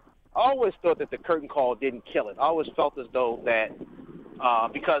I always thought that the curtain call didn't kill it. I always felt as though that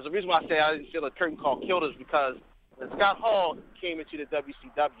because the reason why I say I didn't feel the curtain call killed it is because when Scott Hall came into the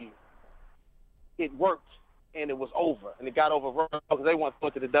WCW, it worked and it was over, and it got over because they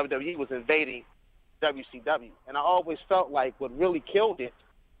thought that the WWE was invading WCW, and I always felt like what really killed it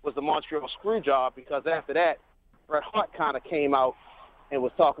was the Montreal Screwjob, because after that, Bret Hart kind of came out and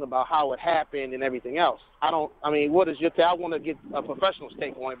was talking about how it happened and everything else. What is your take? I want to get a professional's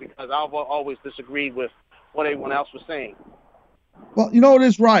take on it because I've always disagreed with what everyone else was saying. Well, it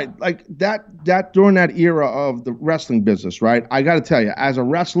is right. Like that during that era of the wrestling business, right? I got to tell you, as a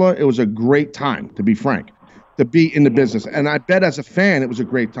wrestler, it was a great time, to be frank, to be in the business. And I bet as a fan, it was a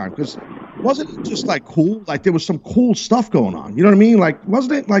great time because wasn't it just like cool? Like there was some cool stuff going on. You know what I mean? Like,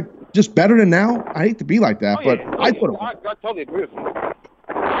 wasn't it like just better than now? I hate to be like that, but I thought it was. I totally agree with you.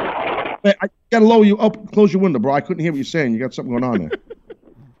 I got to lower you up, close your window, bro. I couldn't hear what you're saying. You got something going on there.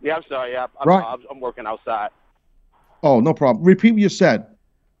 Yeah, I'm sorry. Yeah, I'm working outside. Oh, no problem. Repeat what you said.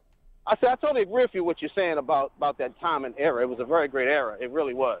 I totally agree with you what you're saying about that time and era. It was a very great era. It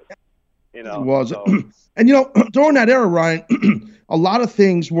really was. It was. So. And, during that era, Ryan, a lot of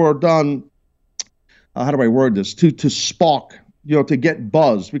things were done, how do I word this, to spark, to get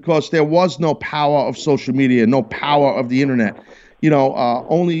buzz, because there was no power of social media, no power of the internet. There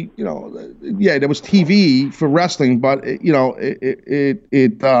was TV for wrestling, but there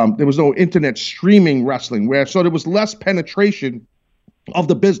was no internet streaming wrestling, so there was less penetration of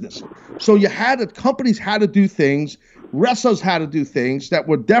the business. So companies had to do things, wrestlers had to do things that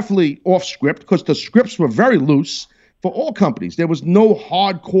were definitely off script, because the scripts were very loose for all companies. There was no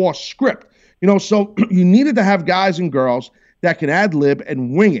hardcore script, so you needed to have guys and girls that can ad lib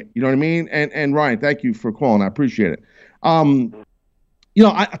and wing it. You know what I mean? And Ryan, thank you for calling. I appreciate it.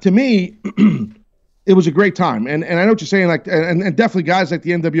 To me, it was a great time. And I know what you're saying, like, and definitely guys like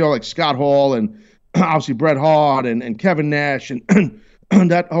the NWO, like Scott Hall and obviously Bret Hart and Kevin Nash and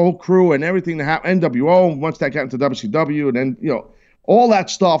that whole crew and everything that happened, NWO, once that got into WCW, and then, all that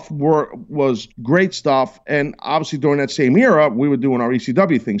stuff was great stuff. And obviously during that same era, we were doing our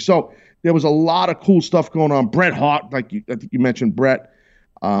ECW thing. So there was a lot of cool stuff going on. Bret Hart, I think you mentioned Bret.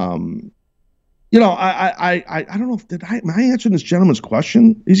 I don't know am I answering this gentleman's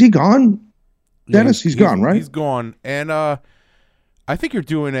question? Is he gone? Dennis, he's gone, right? He's gone. And I think you're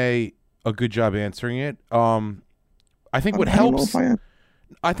doing a good job answering it. I think what helps the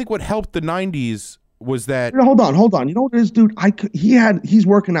 90s was that. Hold on. You know what it is, dude? He's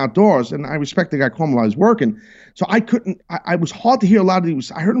working outdoors, and I respect the guy calling while he's working. So I couldn't. I was hard to hear a lot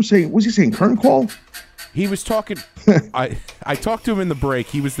of. I heard him saying, was he saying curtain call? He was talking. I talked to him in the break.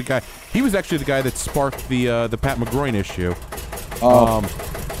 He was the guy. He was actually the guy that sparked the Pat McGroin issue.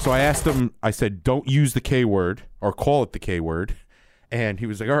 So I asked him. I said, "Don't use the K word or call it the K word," and he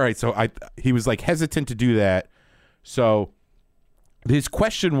was like, "All right." So he was like hesitant to do that. So his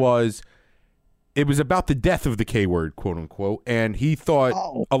question was. It was about the death of the K word, quote unquote, and he thought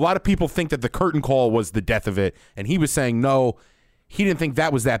a lot of people think that the curtain call was the death of it, and he was saying no, he didn't think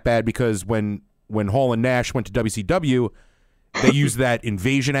that was that bad because when Hall and Nash went to WCW, they used that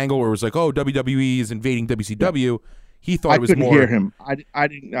invasion angle where it was like, oh, WWE is invading WCW. He thought it was more. I couldn't hear him. I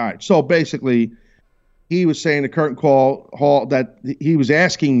didn't. All right. So basically, he was saying the curtain call Hall that he was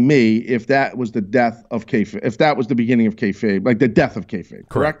asking me if that was the death of kayfabe, if that was the beginning of kayfabe, like the death of kayfabe.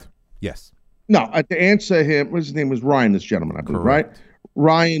 Correct? Yes. No, to answer him, his name was Ryan, this gentleman, I believe, right?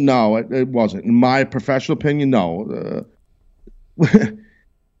 Ryan, no, it wasn't. In my professional opinion, no.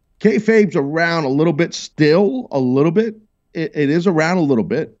 Kayfabe's around a little bit still, a little bit. It is around a little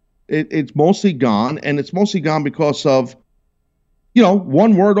bit. It's mostly gone, and it's mostly gone because of,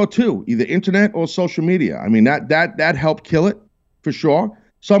 one word or two, either internet or social media. I mean, that helped kill it, for sure.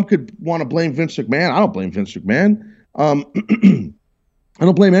 Some could want to blame Vince McMahon. I don't blame Vince McMahon. I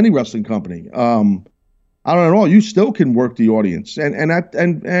don't blame any wrestling company. I don't at all. You still can work the audience, and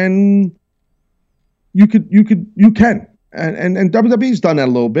you can. And WWE's done that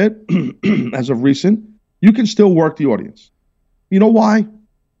a little bit as of recent. You can still work the audience. You know why?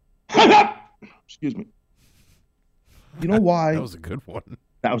 Excuse me. You know why? That was a good one.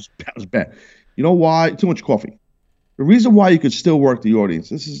 That was bad. You know why? Too much coffee. The reason why you could still work the audience,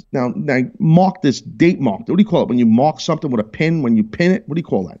 this is now mark this, date mark. What do you call it when you mark something with a pin? When you pin it, what do you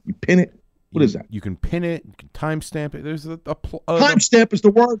call that? You pin it? What is that? You can pin it. You can timestamp it. There's timestamp is the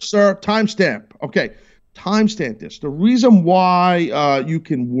word, sir. Timestamp. Okay, timestamp this. The reason why you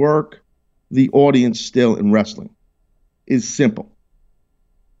can work the audience still in wrestling is simple.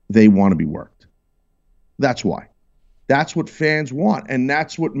 They want to be worked. That's why. That's what fans want, and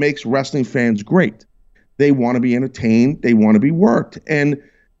that's what makes wrestling fans great. They want to be entertained. They want to be worked. And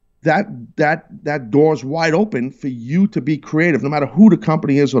that door's wide open for you to be creative, no matter who the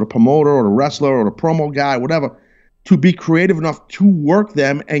company is or the promoter or the wrestler or the promo guy, whatever, to be creative enough to work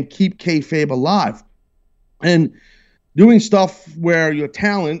them and keep kayfabe alive. And doing stuff where your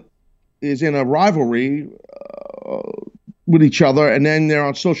talent is in a rivalry with each other and then they're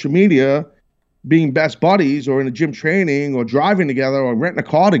on social media being best buddies or in a gym training or driving together or renting a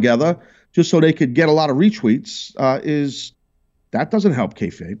car together just so they could get a lot of retweets, that doesn't help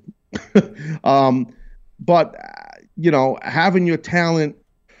kayfabe. But having your talent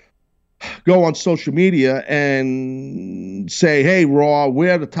go on social media and say, hey, Raw,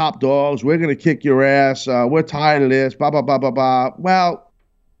 we're the top dogs. We're going to kick your ass. We're tired of this, blah, blah, blah, blah, blah. Well,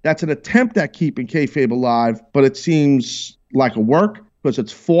 that's an attempt at keeping kayfabe alive, but it seems like a work because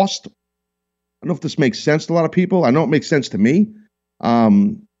it's forced. I don't know if this makes sense to a lot of people. I know it makes sense to me.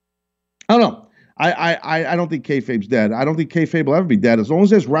 I don't know. I don't think kayfabe's dead. I don't think kayfabe will ever be dead. As long as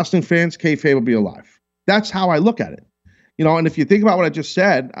there's wrestling fans, kayfabe will be alive. That's how I look at it. And if you think about what I just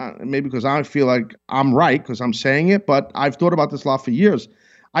said, maybe because I feel like I'm right because I'm saying it, but I've thought about this a lot for years.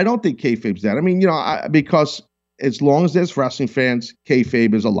 I don't think kayfabe's dead. I mean, because as long as there's wrestling fans,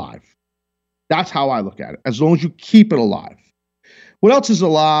 kayfabe is alive. That's how I look at it. As long as you keep it alive. What else is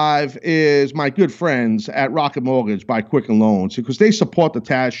alive is my good friends at Rocket Mortgage by Quicken Loans, because they support the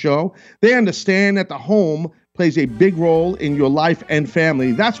Taz Show. They understand that the home plays a big role in your life and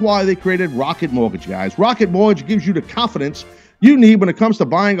family. That's why they created Rocket Mortgage, guys. Rocket Mortgage gives you the confidence you need when it comes to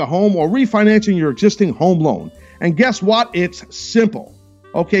buying a home or refinancing your existing home loan. And guess what? It's simple.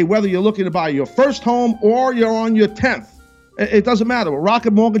 Okay, whether you're looking to buy your first home or you're on your 10th, it doesn't matter. With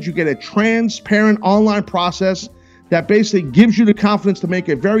Rocket Mortgage, you get a transparent online process that basically gives you the confidence to make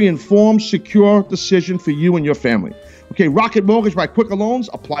a very informed, secure decision for you and your family. Okay, Rocket Mortgage by Quicker Loans.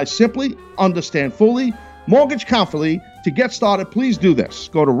 Apply simply, understand fully, mortgage confidently. To get started, please do this.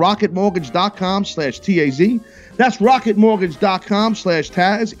 Go to rocketmortgage.com/TAZ. That's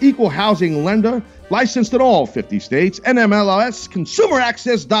rocketmortgage.com/Taz. Equal housing lender. Licensed in all 50 states. NMLS.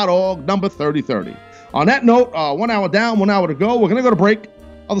 ConsumerAccess.org. Number 3030. On that note, 1 hour down, 1 hour to go. We're going to go to break.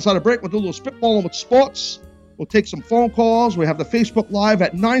 Other side of break, we'll do a little spitballing with sports. We'll take some phone calls. We have the Facebook Live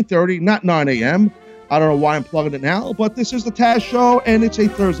at 9:30, not 9 a.m. I don't know why I'm plugging it now, but this is the Taz Show, and it's a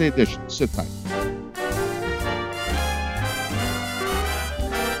Thursday edition. Sit tight.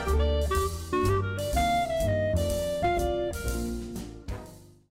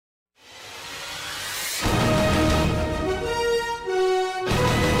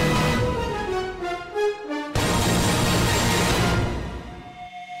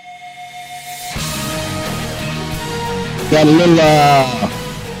 Got a little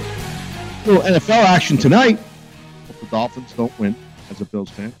NFL action tonight. Hope the Dolphins don't win as a Bills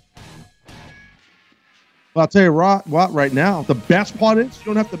fan. Well, I'll tell you what right now, the best part is you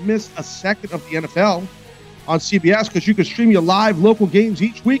don't have to miss a second of the NFL on CBS because you can stream your live local games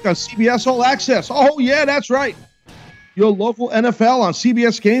each week on CBS All Access. Oh, yeah, that's right. Your local NFL on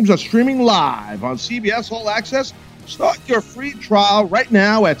CBS games are streaming live on CBS All Access. Start your free trial right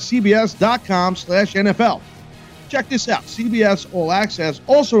now at cbs.com/NFL. Check this out. CBS All Access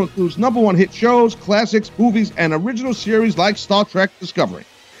also includes #1 hit shows, classics, movies, and original series like Star Trek Discovery.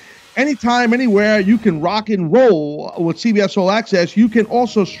 Anytime, anywhere, you can rock and roll with CBS All Access. You can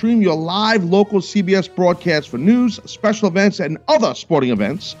also stream your live local CBS broadcasts for news, special events, and other sporting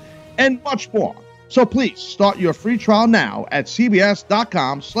events, and much more. So please start your free trial now at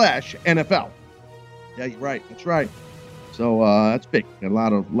cbs.com/NFL. Yeah, you're right. That's right. So that's big. Got a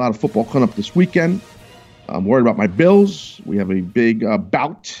lot of football coming up this weekend. I'm worried about my Bills. We have a big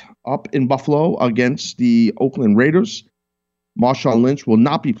bout up in Buffalo against the Oakland Raiders. Marshawn Lynch will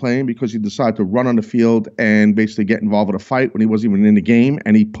not be playing because he decided to run on the field and basically get involved in a fight when he wasn't even in the game,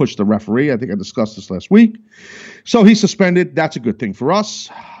 and he pushed the referee. I think I discussed this last week. So he's suspended. That's a good thing for us.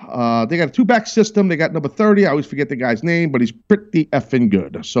 They got a two-back system. They got number 30. I always forget the guy's name, but he's pretty effing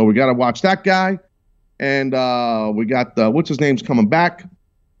good. So we got to watch that guy. And we got, what's his name's coming back?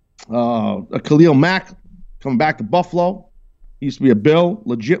 Khalil Mack. Coming back to Buffalo. He used to be a Bill,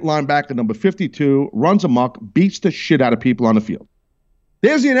 legit linebacker, number 52, runs amok, beats the shit out of people on the field.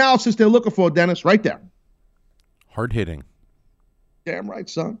 There's the analysis they're looking for, Dennis, right there. Hard hitting. Damn right,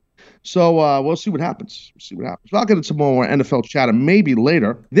 son. So we'll see what happens. I'll get into some more NFL chatter maybe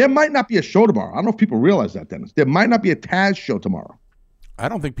later. There might not be a show tomorrow. I don't know if people realize that, Dennis. There might not be a Taz show tomorrow. I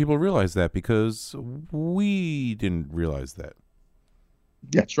don't think people realize that because we didn't realize that.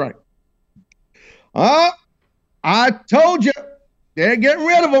 That's right. I told you, they're getting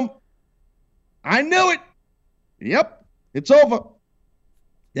rid of him. I knew it. Yep, it's over.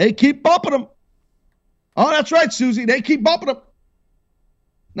 They keep bumping him. Oh, that's right, Susie. They keep bumping him.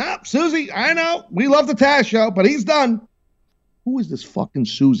 No, Susie, I know. We love the Taz Show, but he's done. Who is this fucking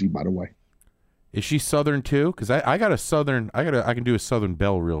Susie, by the way? Is she Southern too? Because I got a Southern. I can do a Southern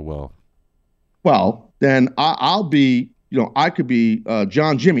belle real well. Well, then I'll be. I could be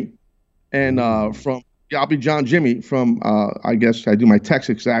John Jimmy, and I'll be John Jimmy from, I guess I do my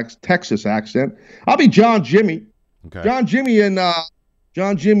Texas accent. I'll be John Jimmy. Okay. John Jimmy and and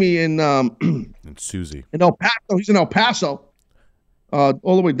Susie. In El Paso. He's in El Paso.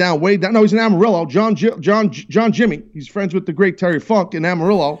 All the way down, way down. No, he's in Amarillo. John Jimmy. He's friends with the great Terry Funk in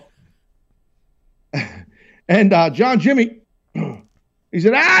Amarillo. And John Jimmy, he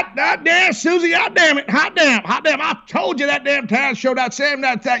said, damn, Susie, damn it, hot damn. I told you that damn Taz Show, that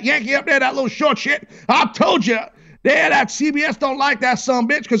Yankee up there, that little short shit. I told you, that CBS don't like that son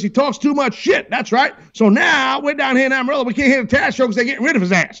bitch because he talks too much shit. That's right. So now we're down here in Amarillo. We can't hear the Taz Show because they're getting rid of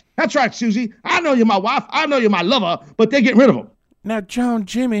his ass. That's right, Susie. I know you're my wife. I know you're my lover, but they're getting rid of him. Now, John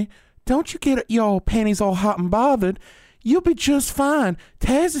Jimmy, don't you get your panties all hot and bothered. You'll be just fine.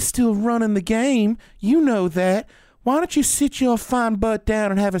 Taz is still running the game. You know that. Why don't you sit your fine butt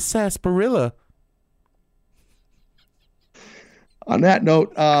down and have a sarsaparilla? On that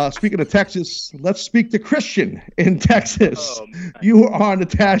note, speaking of Texas, let's speak to Christian in Texas. You are on the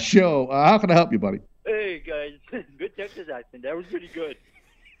Taz Show. How can I help you, buddy? Hey, guys. Good Texas accent. That was pretty good.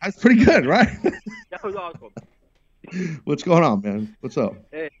 That's pretty good, right? That was awesome. What's going on, man? What's up?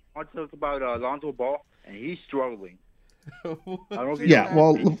 Hey, I want to talk about Lonzo Ball, and he's struggling. Yeah,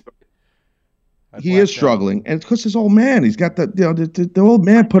 well, he is struggling, and it's because his old man. He's got the old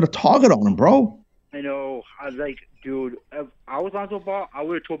man put a target on him, bro. I know. Dude, if I was Lonzo Ball, I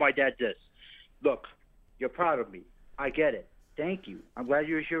would have told my dad this. Look, you're proud of me. I get it. Thank you. I'm glad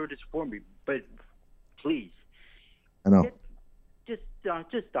you're here to support me. But please. I know. Just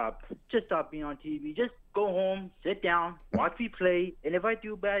stop. Just stop being on TV. Just go home, sit down, watch me play, and if I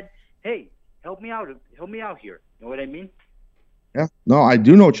do bad, hey, help me out. Help me out here. You know what I mean? Yeah, no, I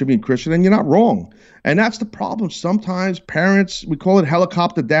do know what you mean, Christian, and you're not wrong. And that's the problem. Sometimes parents, we call it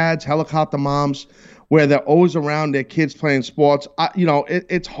helicopter dads, helicopter moms, where they're always around their kids playing sports.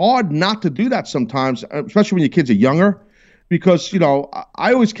 It's hard not to do that sometimes, especially when your kids are younger, because,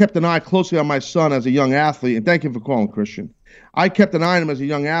 I always kept an eye closely on my son as a young athlete, and thank you for calling, Christian. I kept an eye on him as a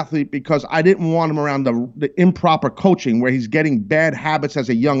young athlete because I didn't want him around the improper coaching where he's getting bad habits as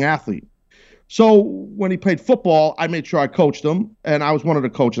a young athlete. So when he played football, I made sure I coached him, and I was one of the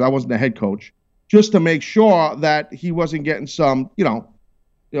coaches. I wasn't the head coach, just to make sure that he wasn't getting some,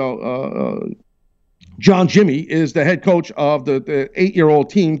 John Jimmy is the head coach of the 8-year-old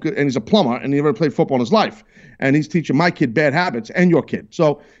team, and he's a plumber, and he never played football in his life. And he's teaching my kid bad habits and your kid.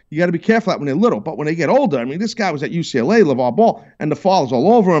 So you got to be careful that when they're little. But when they get older, I mean, this guy was at UCLA, LeVar Ball, and the father's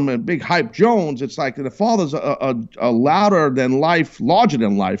all over him, and Big Hype Jones. It's like the father's a louder than life, larger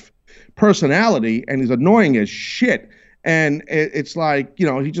than life personality, and he's annoying as shit. And it's like,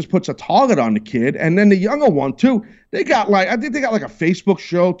 he just puts a target on the kid. And then the younger one, too, I think they got like a Facebook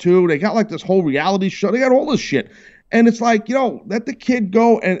show, too. They got like this whole reality show. They got all this shit. And it's like, let the kid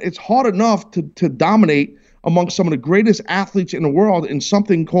go. And it's hard enough to dominate amongst some of the greatest athletes in the world in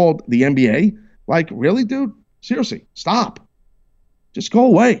something called the NBA. Like, really, dude? Seriously, stop. Just go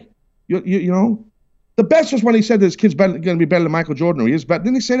away. The best was when he said that his kid's going to be better than Michael Jordan, or he is better.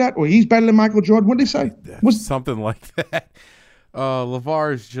 Didn't he say that? Or he's better than Michael Jordan? What did he say? Something like that.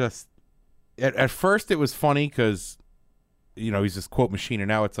 LeVar is just, at first it was funny because, he's this quote machine, and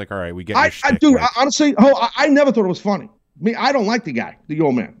now it's like, all right, we get your shtick, dude, honestly, I never thought it was funny. I don't like the guy, the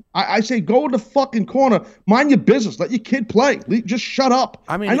old man. I say, go to the fucking corner, mind your business, let your kid play. Just shut up.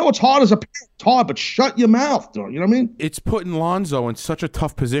 I know it's hard as a parent, it's hard, but shut your mouth, dude. You know what I mean? It's putting Lonzo in such a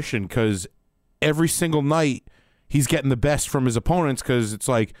tough position because every single night he's getting the best from his opponents because it's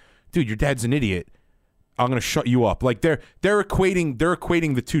like, dude, your dad's an idiot. I'm gonna shut you up. Like they're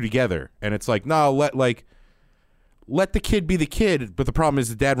equating the two together, and it's like, no, let the kid be the kid. But the problem is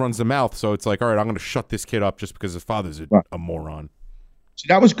the dad runs the mouth, so it's like, all right, I'm gonna shut this kid up just because his father's a moron. See,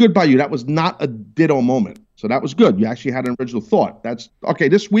 that was good by you. That was not a ditto moment. So that was good. You actually had an original thought. That's okay.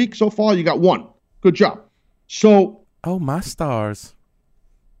 This week so far, you got one. Good job. So, oh my stars.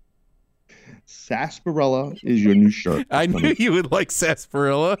 Sarsaparilla is your new shirt. I knew you would like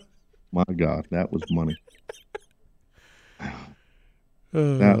sarsaparilla. My God, that was money.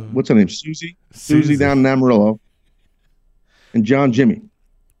 Now, what's her name? Susie down in Amarillo. And John Jimmy.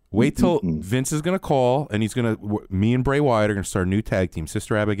 Wait till Vince is going to call, and he's going to, me and Bray Wyatt are going to start a new tag team,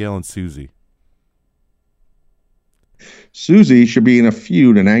 Sister Abigail and Susie. Susie should be in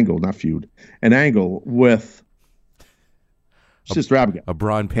an angle with Sister Abigail. A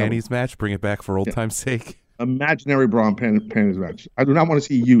bra and panties match? Bring it back for old time's sake. Imaginary bra and panties match. I do not want to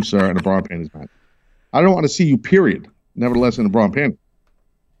see you, sir, in a bra and panties match. I don't want to see you, period. Nevertheless, in a bra and panties.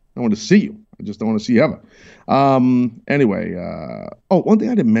 I want to see you. I just don't want to see you ever. Anyway, one thing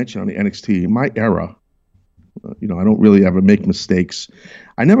I didn't mention on the NXT, my era, I don't really ever make mistakes.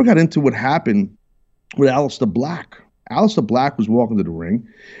 I never got into what happened with Aleister Black. Aleister Black was walking to the ring,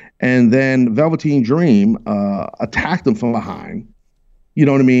 and then Velveteen Dream attacked him from behind. You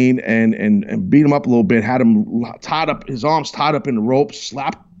know what I mean? And beat him up a little bit, had him tied up, his arms tied up in the ropes,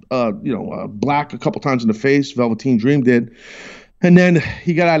 slapped Black a couple times in the face. Velveteen Dream did. And then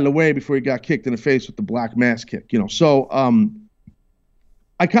he got out of the way before he got kicked in the face with the Black Mass kick. So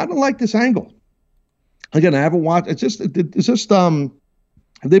I kind of like this angle. Again, I haven't watched. It's just have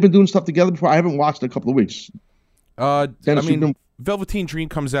they been doing stuff together before? I haven't watched in a couple of weeks. Velveteen Dream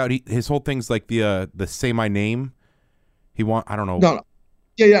comes out. His whole thing's like the say my name. I don't know. No.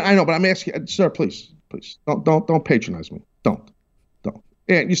 Yeah, I know, but I'm asking, sir, please, don't patronize me. Don't.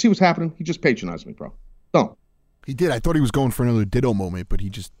 Yeah, you see what's happening? He just patronized me, bro. Don't. He did. I thought he was going for another ditto moment, but he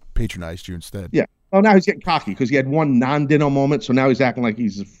just patronized you instead. Yeah. Well, now he's getting cocky because he had one non-ditto moment, so now he's acting like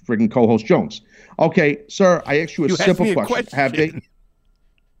he's a friggin' co-host Jones. Okay, sir, I asked you a simple question. Have they?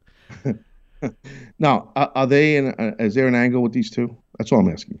 Now, are they in? Is there an angle with these two? That's all I'm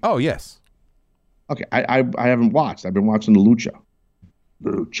asking. Oh yes. Okay, I haven't watched. I've been watching the Lucha.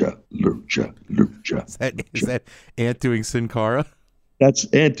 Is that Ant doing Sin Cara? That's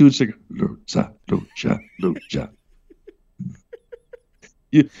Ant doing Sin Cara. Lucha.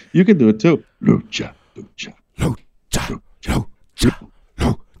 You can do it too. Lucha.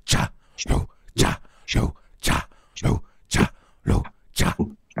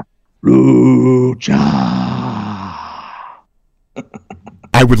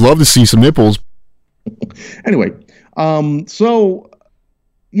 I would love to see some nipples. Anyway,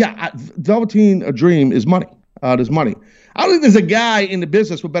 Velveteen Dream is money. There's money. I don't think there's a guy in the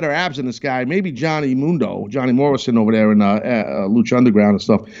business with better abs than this guy. Maybe Johnny Morrison over there in Lucha Underground and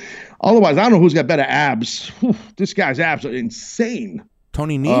stuff. Otherwise, I don't know who's got better abs. Whew, this guy's abs are insane.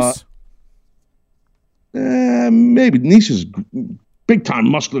 Tony Nese? Maybe. Nese is big-time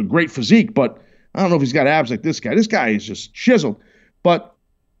muscular, great physique, but I don't know if he's got abs like this guy. This guy is just chiseled. But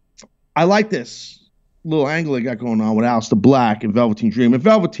I like this little angle they got going on with Aleister Black and Velveteen Dream. And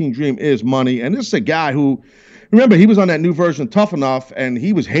Velveteen Dream is money. And this is a guy who, remember, he was on that new version of Tough Enough, and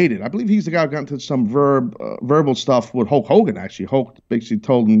he was hated. I believe he's the guy who got into some verbal stuff with Hulk Hogan, actually. Hulk basically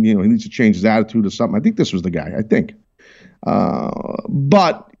told him, he needs to change his attitude or something. I think this was the guy,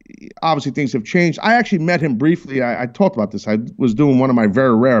 but obviously things have changed. I actually met him briefly. I talked about this. I was doing one of my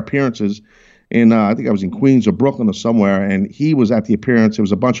very rare appearances in, I think I was in Queens or Brooklyn or somewhere, and he was at the appearance. There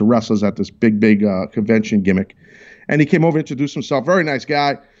was a bunch of wrestlers at this big convention gimmick. And he came over, introduced himself. Very nice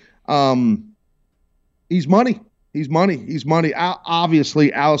guy. He's money. He's money.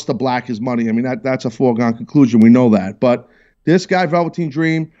 Obviously, Aleister Black is money. I mean, that's a foregone conclusion. We know that. But this guy, Velveteen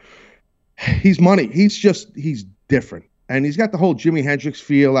Dream, he's money. He's different. And he's got the whole Jimi Hendrix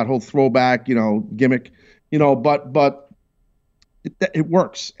feel, that whole throwback, gimmick, but it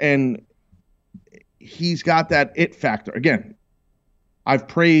works. And he's got that it factor. Again, I've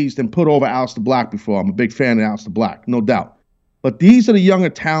praised and put over Aleister Black before. I'm a big fan of Aleister Black, no doubt. But these are the younger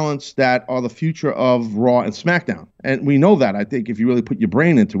talents that are the future of Raw and SmackDown. And we know that, I think, if you really put your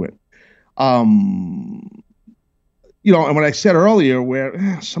brain into it. And what I said earlier,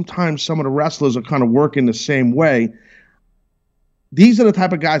 where sometimes some of the wrestlers are kind of working the same way, these are the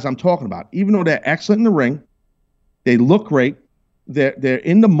type of guys I'm talking about. Even though they're excellent in the ring, they look great, they're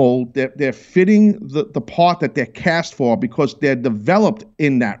in the mold, they're fitting the part that they're cast for because they're developed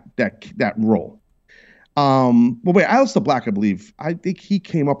in that role. But wait, Aleister Black, I think he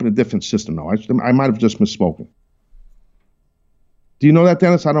came up in a different system, though. I might have just misspoken. Do you know that,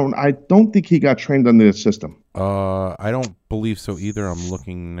 Dennis? I don't think he got trained under the system. I don't believe so either. I'm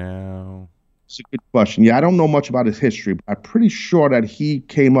looking now. It's a good question. Yeah, I don't know much about his history, but I'm pretty sure that he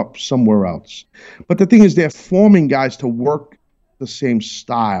came up somewhere else. But the thing is, they're forming guys to work the same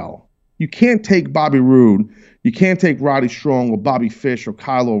style. You can't take Bobby Roode, you can't take Roddy Strong or Bobby Fish or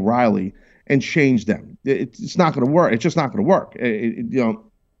Kyle O'Reilly and change them. It's not going to work. It's just not going to work.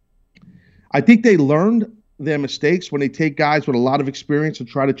 I think they learned their mistakes when they take guys with a lot of experience and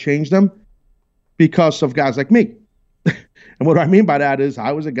try to change them because of guys like me. And what I mean by that is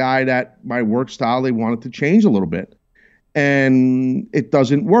I was a guy that my work style, they wanted to change a little bit. And it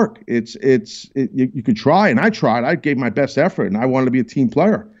doesn't work. You could try, and I tried. I gave my best effort, and I wanted to be a team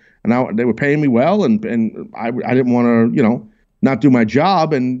player. And they were paying me well, and I didn't want to, not do my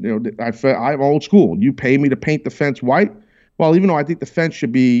job. And I'm old school. You pay me to paint the fence white. Well, even though I think the fence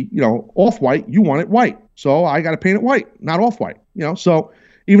should be, off-white, you want it white. So I got to paint it white, not off-white. So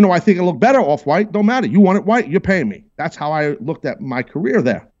even though I think it looked better off-white, don't matter. You want it white, you're paying me. That's how I looked at my career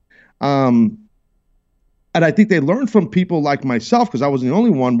there. And I think they learned from people like myself, because I wasn't the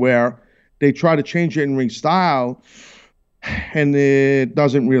only one, where they try to change your in-ring style and it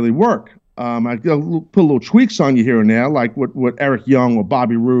doesn't really work. I put a little tweaks on you here and there, like with Eric Young or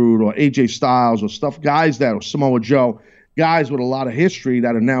Bobby Roode or AJ Styles or stuff, guys or Samoa Joe, guys with a lot of history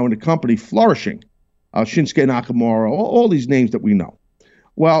that are now in the company flourishing. Shinsuke Nakamura, all these names that we know.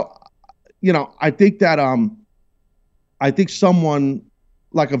 Well, I think that I think someone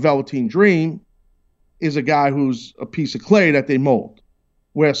like a Velveteen Dream is a guy who's a piece of clay that they mold,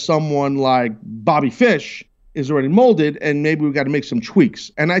 where someone like Bobby Fish is already molded, and maybe we've got to make some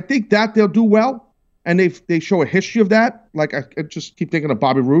tweaks. And I think that they'll do well, and they show a history of that. Like I just keep thinking of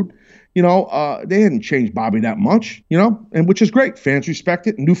Bobby Roode. They didn't change Bobby that much, and which is great. Fans respect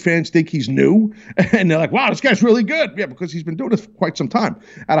it. New fans think he's new, and they're like, wow, this guy's really good. Yeah, because he's been doing this for quite some time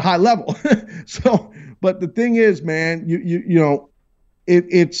at a high level. So, but the thing is, man,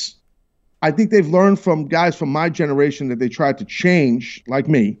 it's I think they've learned from guys from my generation that they tried to change, like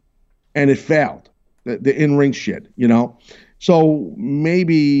me, and it failed. The in-ring shit, So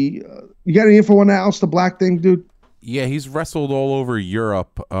maybe you got any info on that Aleister Black thing, dude? Yeah, he's wrestled all over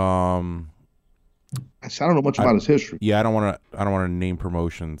Europe. I don't know much about his history. Yeah, I don't want to name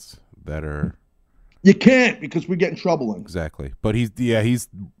promotions that are. You can't, because we get in trouble. Exactly, but he's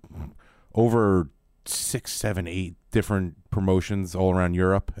over 6, 7, 8 different promotions all around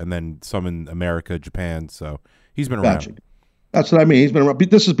Europe, and then some in America, Japan. So he's been around. Gotcha. That's what I mean. He's been around.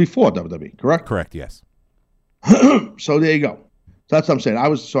 This is before WWE, correct? Correct. Yes. So there you go. So that's what I'm saying. I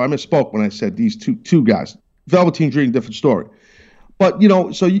misspoke when I said these two guys. Velveteen Dream, different story. But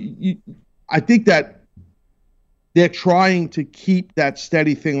so I think that they're trying to keep that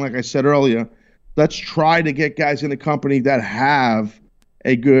steady thing, like I said earlier. Let's try to get guys in the company that have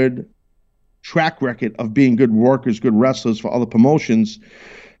a good track record of being good workers, good wrestlers for other promotions,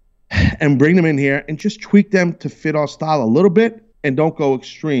 and bring them in here and just tweak them to fit our style a little bit, and don't go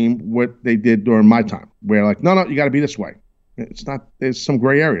extreme what they did during my time, where like, no, you got to be this way. It's not. There's some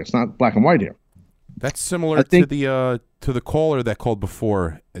gray area. It's not black and white here. That's similar to the caller that called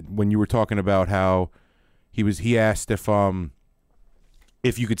before when you were talking about how he asked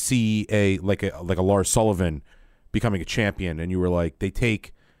if you could see a Lars Sullivan becoming a champion, and you were like, they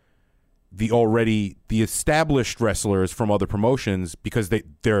take the established wrestlers from other promotions because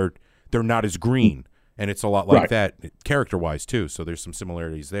they're not as green, and it's a lot like that character-wise too. So there's some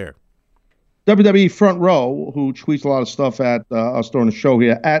similarities there. WWE Front Row, who tweets a lot of stuff at us during the show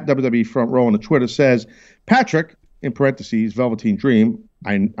here, at WWE Front Row on the Twitter, says, Patrick, in parentheses, Velveteen Dream,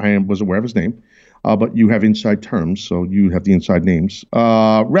 I was aware of his name, but you have inside terms, so you have the inside names.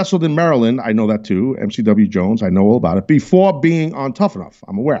 Wrestled in Maryland, I know that too. MCW Jones, I know all about it. Before being on Tough Enough,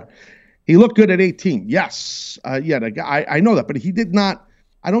 I'm aware. He looked good at 18. Yes. The guy, I know that, but he did not,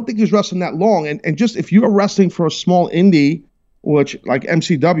 I don't think he was wrestling that long. And just if you're wrestling for a small indie, which like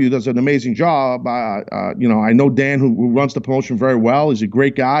MCW does an amazing job. I know Dan who runs the promotion very well. He's a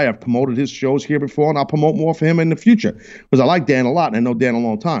great guy. I've promoted his shows here before, and I'll promote more for him in the future because I like Dan a lot, and I know Dan a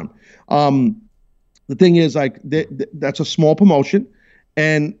long time. The thing is, like, that's a small promotion,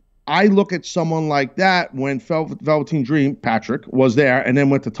 and I look at someone like that when Velveteen Dream, Patrick, was there and then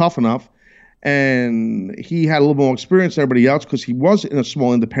went to Tough Enough, and he had a little more experience than everybody else because he was in a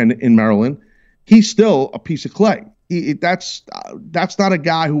small independent in Maryland. He's still a piece of clay. That's not a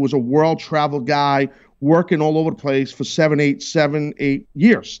guy who was a world travel guy working all over the place for 7, 8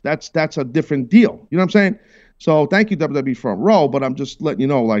 years. That's a different deal. You know what I'm saying? So thank you, WWE Front Row, but I'm just letting you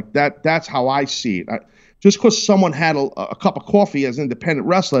know, like, that's how I see it. Just because someone had a cup of coffee as an independent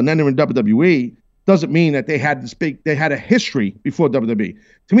wrestler and then they're in WWE doesn't mean that they had a history before WWE.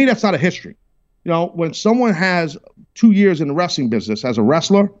 To me, that's not a history. When someone has 2 years in the wrestling business as a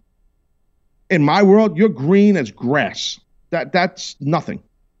wrestler, in my world, you're green as grass. That's nothing.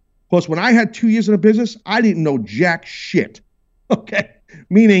 Because when I had 2 years in the business, I didn't know jack shit. Okay?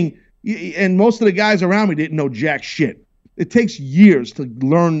 Meaning, and most of the guys around me didn't know jack shit. It takes years to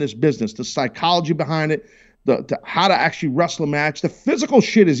learn this business, the psychology behind it, the how to actually wrestle a match. The physical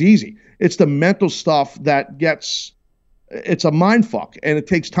shit is easy. It's the mental stuff that it's a mind fuck, and it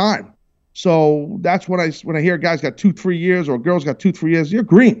takes time. So that's when I hear guys got 2-3 years or girls got 2-3 years, you're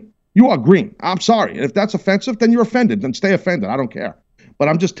green. You are green. I'm sorry. And if that's offensive, then you're offended. Then stay offended. I don't care. But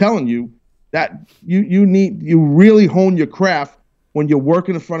I'm just telling you that you really hone your craft when you're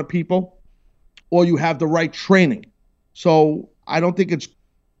working in front of people or you have the right training. So I don't think it's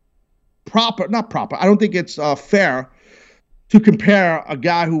not proper. I don't think it's fair to compare a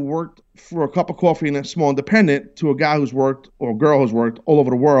guy who worked for a cup of coffee in a small independent to a guy who's worked or a girl who's worked all over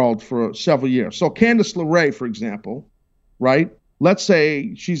the world for several years. So Candice LeRae, for example, right? Let's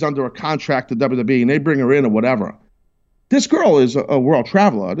say she's under a contract to WWE and they bring her in or whatever. This girl is a world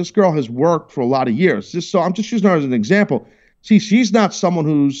traveler. This girl has worked for a lot of years. So I'm just using her as an example. See, she's not someone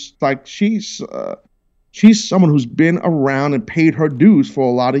who's like, she's someone who's been around and paid her dues for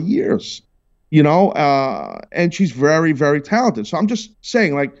a lot of years, and she's very, very talented. So I'm just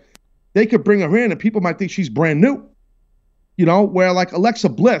saying, like, they could bring her in and people might think she's brand new. Where like Alexa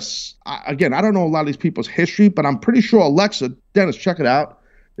Bliss, again, I don't know a lot of these people's history, but I'm pretty sure Alexa, Dennis, check it out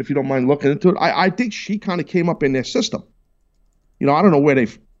if you don't mind looking into it. I think she kind of came up in their system. I don't know where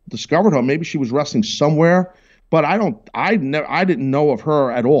they've discovered her. Maybe she was wrestling somewhere, but I didn't know of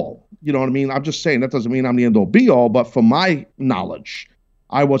her at all. You know what I mean? I'm just saying that doesn't mean I'm the end all be all, but for my knowledge,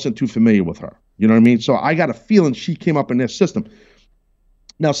 I wasn't too familiar with her. You know what I mean? So I got a feeling she came up in their system.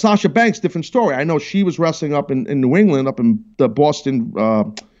 Now, Sasha Banks, different story. I know she was wrestling up in New England, up in the Boston,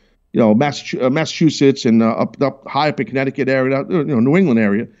 Massachusetts, and up high up in Connecticut area, New England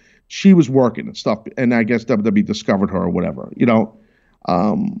area. She was working and stuff, and I guess WWE discovered her or whatever,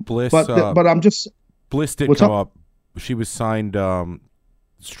 Bliss, but I'm just Bliss did come up. She was signed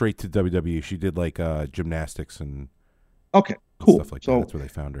straight to WWE. She did like gymnastics and cool stuff like that. That's where they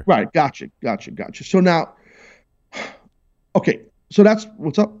found her. Right, gotcha. So now, okay. So that's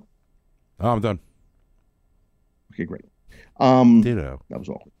what's up. Oh, I'm done. Okay, great. Ditto. That was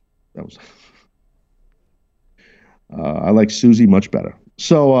all. That was. I like Susie much better.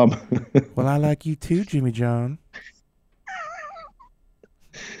 So. Well, I like you too, Jimmy John.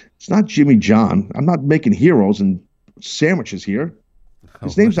 It's not Jimmy John. I'm not making heroes and sandwiches here.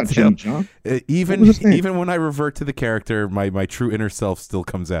 His name's not Jimmy John. Even when I revert to the character, my true inner self still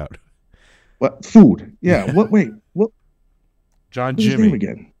comes out. What food? Yeah. What? Wait. What? John What's Jimmy his name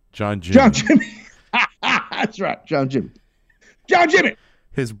again. John Jimmy. John Jimmy. That's right. John Jimmy. John Jimmy.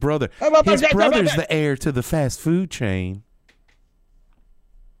 His brother. His brother's the heir to the fast food chain.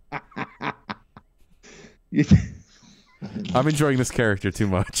 I'm enjoying this character too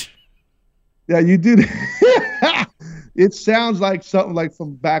much. Yeah, you did. It sounds like something like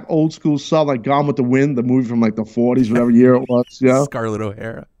from back old school stuff, like Gone with the Wind, the movie from like the 40s, whatever year it was. You know? Scarlett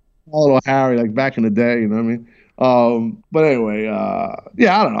O'Hara. Scarlett O'Hara, like back in the day, you know what I mean? But anyway,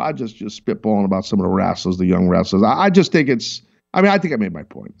 yeah, I don't know. I just spitballing about some of the wrestlers, the young wrestlers. I just think I think I made my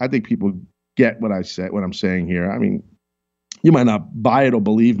point. I think people get what I'm saying here. I mean, you might not buy it or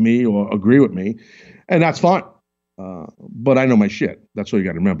believe me or agree with me, and that's fine. But I know my shit. That's what you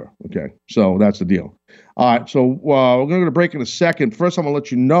got to remember. Okay, so that's the deal. All right, so we're going to break in a second. First, I'm going to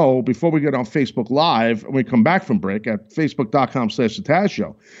let you know before we get on Facebook Live and we come back from break at facebook.com/The Taz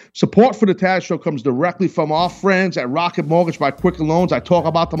Show. Support for The Taz Show comes directly from our friends at Rocket Mortgage by Quicken Loans. I talk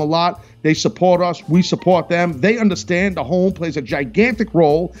about them a lot. They support us. We support them. They understand the home plays a gigantic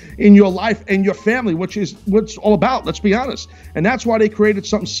role in your life and your family, which is what it's all about. Let's be honest. And that's why they created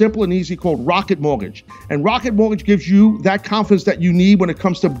something simple and easy called Rocket Mortgage. And Rocket Mortgage gives you that confidence that you need when it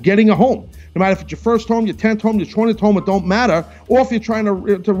comes to getting a home. No matter if it's your first home, your 10th home, your 20th home, it don't matter. Or if you're trying to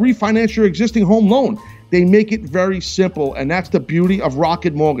refinance your existing home loan. They make it very simple, and that's the beauty of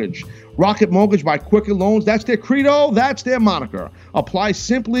Rocket Mortgage. Rocket Mortgage by Quicken Loans, that's their credo, that's their moniker. Apply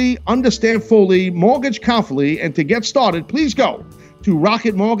simply, understand fully, mortgage confidently, and to get started, please go to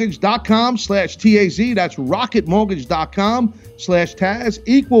rocketmortgage.com/TAZ. That's rocketmortgage.com/Taz.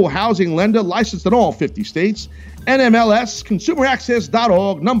 Equal housing lender, licensed in all 50 states. NMLS,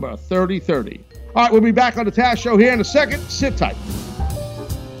 consumeraccess.org, number 3030. All right, we'll be back on the Taz Show here in a second. Sit tight.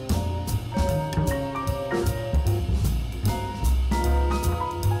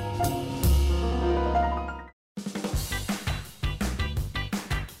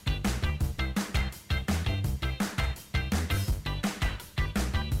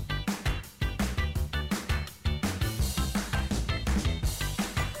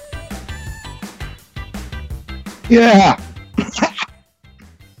 Yeah.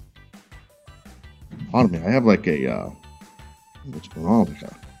 Pardon me. I have like what's going on? Like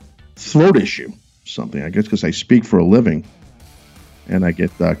a throat issue, something. I guess because I speak for a living, and I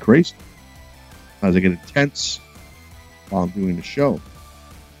get crazy as I get intense while I'm doing the show.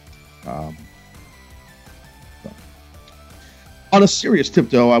 So. On a serious tip,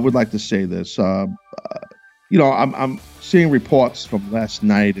 though, I would like to say this. I'm seeing reports from last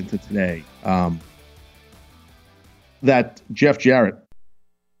night into today. That Jeff Jarrett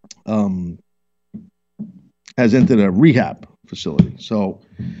has entered a rehab facility. So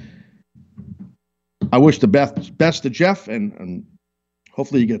I wish the best to Jeff, and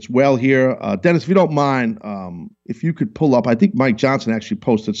hopefully he gets well here. Dennis, if you don't mind, if you could pull up, I think Mike Johnson actually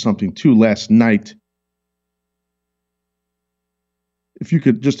posted something too last night. If you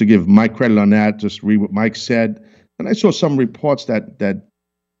could, just to give Mike credit on that, just read what Mike said. And I saw some reports that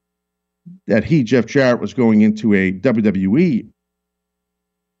Jeff Jarrett, was going into a WWE.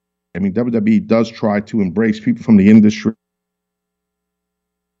 I mean, WWE does try to embrace people from the industry,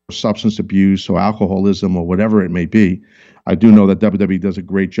 substance abuse or alcoholism or whatever it may be. I do know that WWE does a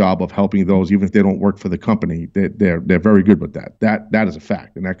great job of helping those, even if they don't work for the company. They're very good with that. That is a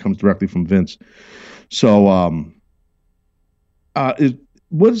fact, and that comes directly from Vince. So,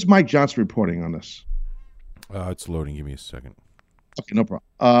 what is Mike Johnson reporting on this? It's loading. Give me a second. Okay, no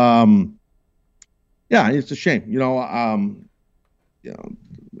problem. Yeah, it's a shame.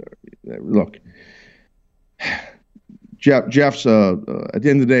 Look, Jeff's at the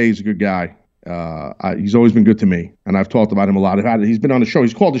end of the day, he's a good guy. He's always been good to me, and I've talked about him a lot. He's been on the show.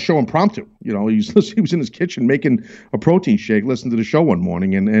 He's called the show impromptu. He was in his kitchen making a protein shake, listening to the show one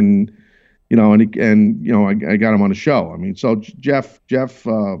morning, and I got him on the show. I mean, so Jeff's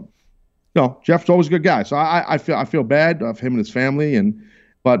always a good guy. So I feel bad of him and his family,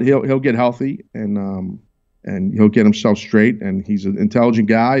 but he'll get healthy and he'll get himself straight. And he's an intelligent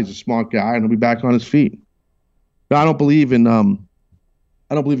guy. He's a smart guy, and he'll be back on his feet. But I don't believe in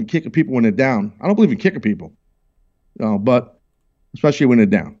kicking people when they're down. I don't believe in kicking people, but especially when they're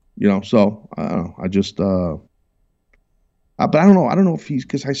down. So I don't know. I just. But I don't know. I don't know if he's,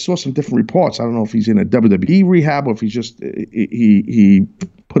 because I saw some different reports. I don't know if he's in a WWE rehab or if he's just he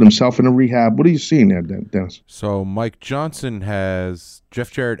put himself in a rehab. What are you seeing there, Dennis? So Mike Johnson has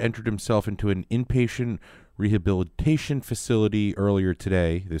Jeff Jarrett entered himself into an inpatient rehabilitation facility earlier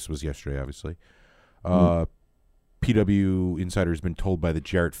today. This was yesterday, obviously. PW Insider has been told by the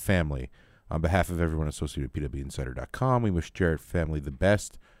Jarrett family. On behalf of everyone associated with PWInsider.com, we wish Jarrett family the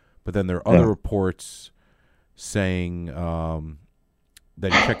best. But then there are other reports saying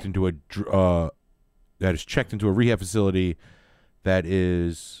that he checked into a rehab facility that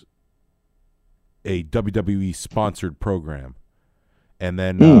is a WWE sponsored program, and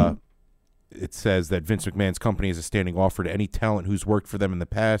then it says that Vince McMahon's company is a standing offer to any talent who's worked for them in the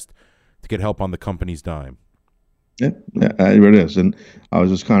past to get help on the company's dime. Yeah, here it is. And I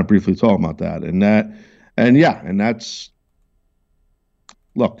was just kind of briefly talking about that. And that's,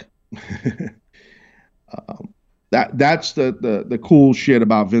 look, that's the cool shit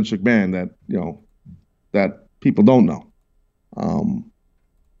about Vince McMahon that, that people don't know.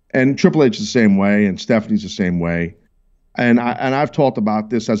 And Triple H is the same way, and Stephanie's the same way. And I've talked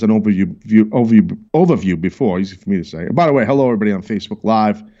about this as an overview before. Easy for me to say. By the way, hello everybody on Facebook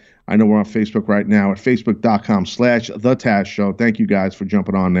Live. I know we're on Facebook right now at facebook.com/The Taz Show. Thank you guys for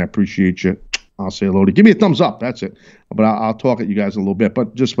jumping on there. Appreciate you. I'll say hello to. Give me a thumbs up. That's it. But I'll talk at you guys a little bit.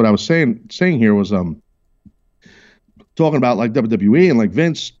 But just what I was saying here was talking about like WWE and like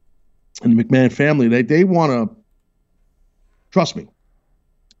Vince and the McMahon family. They want to, trust me,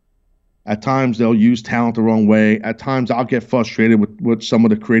 at times they'll use talent the wrong way. At times I'll get frustrated with some of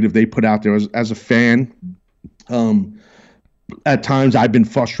the creative they put out there as a fan. At times I've been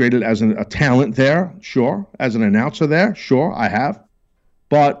frustrated as a talent there, sure. As an announcer there, sure, I have.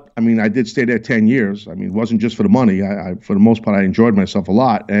 But, I mean, I did stay there 10 years. I mean, it wasn't just for the money. I for the most part, I enjoyed myself a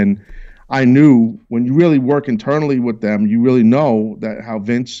lot. And I knew when you really work internally with them, you really know that how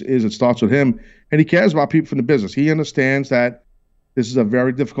Vince is. It starts with him. And he cares about people from the business. He understands that this is a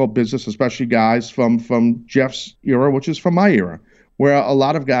very difficult business, especially guys from Jeff's era, which is from my era, where a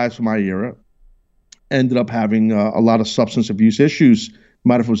lot of guys from my era ended up having a lot of substance abuse issues, no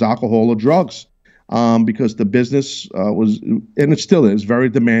matter if it was alcohol or drugs, because the business was, and it still is, very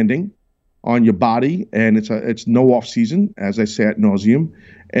demanding on your body, and it's no off season, as I say ad nauseum,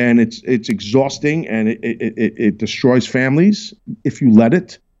 and it's exhausting, and it destroys families if you let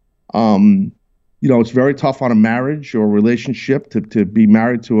it. It's very tough on a marriage or a relationship to be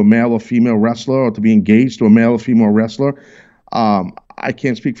married to a male or female wrestler, or to be engaged to a male or female wrestler. I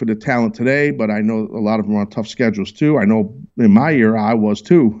can't speak for the talent today, but I know a lot of them are on tough schedules too. I know in my era I was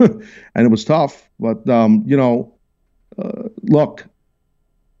too, and it was tough. But look,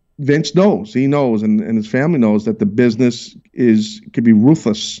 Vince knows. He knows, and his family knows that the business could be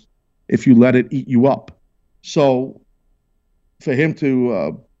ruthless if you let it eat you up. So for him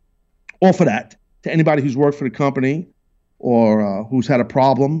to offer that to anybody who's worked for the company or who's had a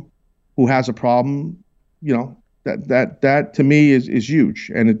problem, who has a problem, that to me is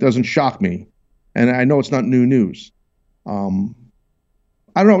huge, and it doesn't shock me. And I know it's not new news. I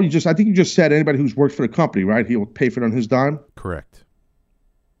don't know. I think you just said anybody who's worked for the company, right? He'll pay for it on his dime. Correct.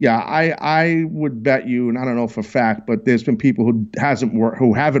 Yeah, I would bet you, and I don't know for a fact, but there's been people who haven't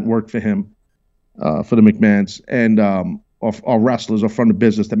worked for him, for the McMahons, and or wrestlers or from the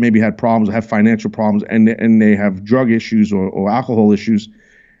business that maybe had problems or have financial problems, and they have drug issues or alcohol issues,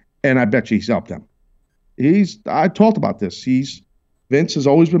 and I bet you he's helped them. I talked about this. Vince has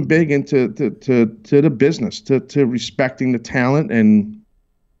always been big into the business, to respecting the talent, and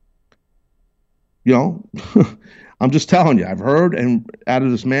I'm just telling you, I've heard and out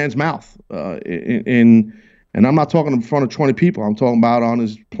of this man's mouth, and I'm not talking in front of 20 people. I'm talking about on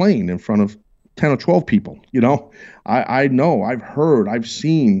his plane in front of 10 or 12 people. I know, I've heard, I've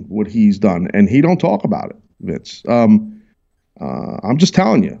seen what he's done, and he don't talk about it, Vince. I'm just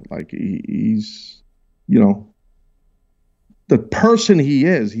telling you, like he's. The person he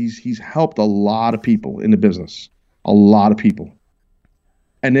is, he's helped a lot of people in the business, a lot of people.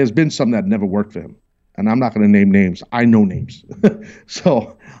 And there's been some that never worked for him. And I'm not going to name names. I know names.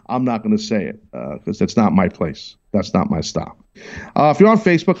 So I'm not going to say it because that's not my place. That's not my style. If you're on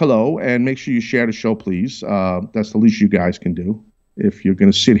Facebook, hello, and make sure you share the show, please. That's the least you guys can do. If you're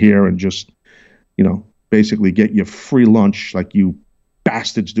going to sit here and just, basically get your free lunch like you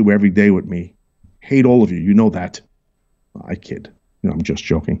bastards do every day with me. Hate all of you. You know that. I kid. I'm just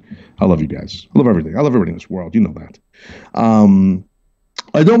joking. I love you guys. I love everything. I love everything in this world. You know that.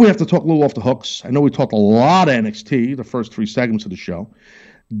 I know we have to talk a little off the hooks. I know we talked a lot of NXT, the first 3 segments of the show.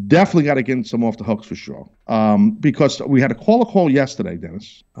 Definitely got to get some off the hooks for sure. Because we had a call yesterday,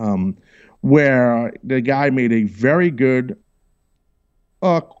 Dennis, where the guy made a very good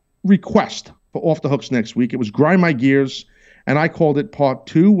request for off the hooks next week. It was Grind My Gears. And I called it part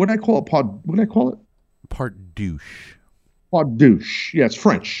 2. What did I call it? Part douche. Part douche. Yeah, it's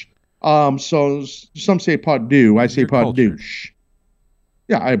French. So some say part deux. I say part douche.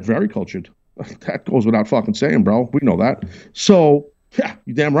 Yeah, I'm very cultured. That goes without fucking saying, bro. We know that. So, yeah,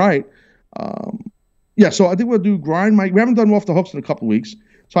 you're damn right. So I think we'll do Grind My... We haven't done Off the Hooks in a couple of weeks.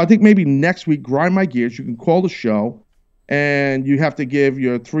 So I think maybe next week, Grind My Gears. You can call the show, and you have to give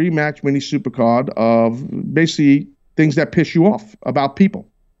your 3-match mini supercard of basically things that piss you off about people.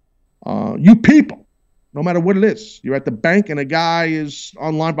 You people, no matter what it is. You're at the bank, and a guy is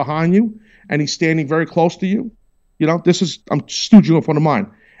online behind you, and he's standing very close to you. You know, I'm stooging up one of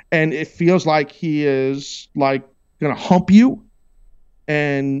mine. And it feels like he is, like, going to hump you.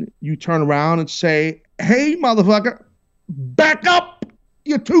 And you turn around and say, hey, motherfucker, back up.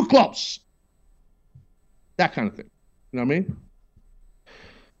 You're too close. That kind of thing. You know what I mean?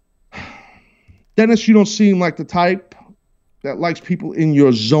 Dennis, you don't seem like the type that likes people in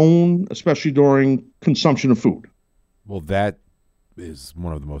your zone, especially during consumption of food. Well, that is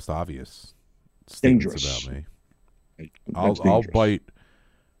one of the most obvious dangerous about me. I'll bite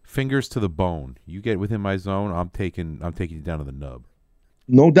fingers to the bone. You get within my zone, I'm taking you down to the nub.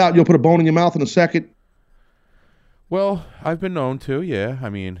 No doubt you'll put a bone in your mouth in a second. Well, I've been known to, yeah. I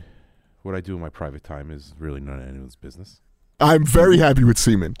mean, what I do in my private time is really none of anyone's business. I'm very happy with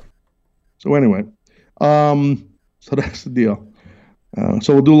semen. So anyway, so that's the deal.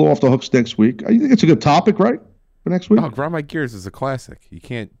 So we'll do a little Off the Hooks next week. You think it's a good topic, right, for next week? Oh, Grind My Gears is a classic. You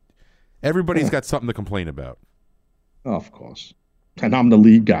can't... Everybody's got something to complain about. Oh, of course. And I'm the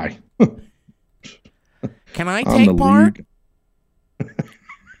lead guy. Can I take part?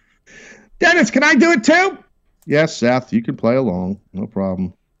 Dennis, can I do it too? Yes, Seth, you can play along. No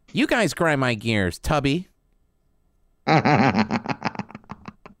problem. You guys grind my gears, Tubby. I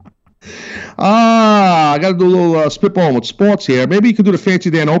got to do a little spitball with sports here. Maybe you could do the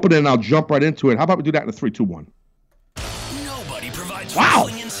Fancy Dan Open and I'll jump right into it. How about we do that in a 3, 2, 1? Nobody provides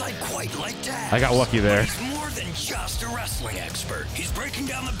wrestling insight quite like that. I got lucky there. He's more than just a wrestling expert. He's breaking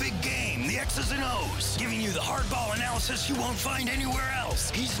down the big game, the X's and O's, giving you the hardball analysis you won't find anywhere else.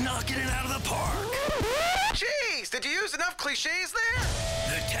 He's knocking it out of the park. Jeez, did you use enough cliches there?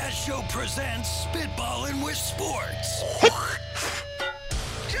 The Taz Show presents Spitballing with Sports.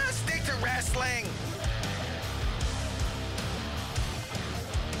 Just stick to wrestling.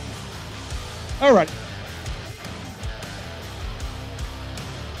 All right.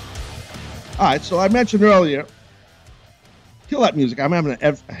 All right, so I mentioned earlier, kill that music. I'm having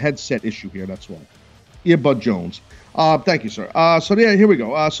a headset issue here, that's why. Earbud Jones. Thank you, sir. So yeah, here we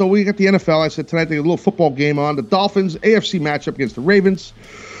go. So we got the NFL. I said tonight they got a little football game on. The Dolphins AFC matchup against the Ravens.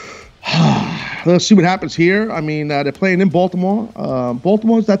 Let's see what happens here. I mean, they're playing in Baltimore.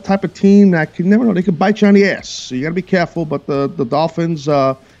 Baltimore's that type of team that can never know. They can bite you on the ass. So you got to be careful. But the Dolphins,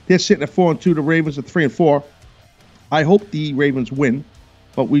 they're sitting at 4-2. The Ravens at 3-4. I hope the Ravens win,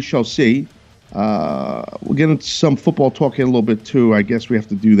 but we shall see. We'll get into some football talk here a little bit too. I guess we have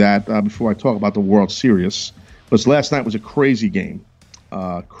to do that before I talk about the World Series. Because last night was a crazy game.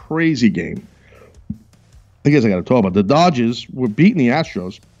 Crazy game. I guess I got to talk about it. The Dodgers were beating the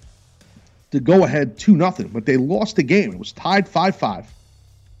Astros to go ahead 2-0, but they lost the game. It was tied 5-5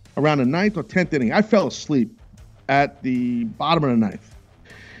 around the 9th or 10th inning. I fell asleep at the bottom of the 9th.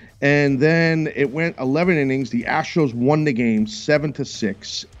 And then it went 11 innings. The Astros won the game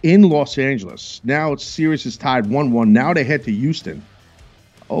 7-6 in Los Angeles. Now its series is tied 1-1. Now they head to Houston.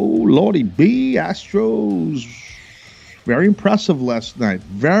 Oh, Lordy B, Astros. Very impressive last night.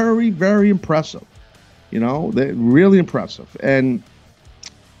 Very, very impressive. You know, they're really impressive. And,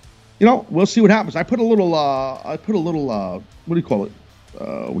 you know, we'll see what happens. I put a little, what do you call it?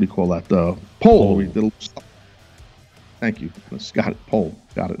 Poll. We did a little stuff. Thank you. Got it. Poll.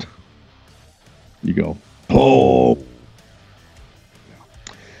 Got it. You go. Poll.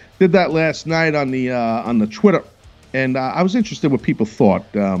 Did that last night on the Twitter. And I was interested in what people thought,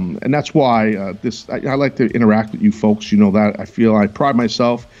 and that's why I like to interact with you folks. You know that. I pride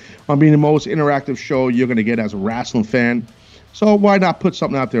myself on being the most interactive show you're going to get as a wrestling fan. So why not put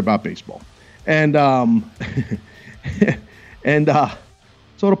something out there about baseball? And so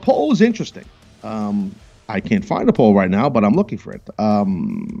the poll is interesting. I can't find a poll right now, but I'm looking for it.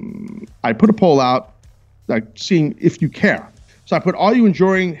 I put a poll out, like seeing if you care. So I put, are you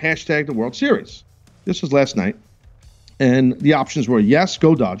enjoying # the World Series? This was last night. And the options were yes,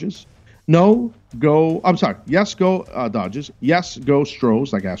 go Dodgers. No, go, yes, go Dodgers. Yes, go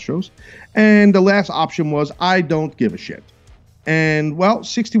Stros, like Astros. And the last option was I don't give a shit. And, well,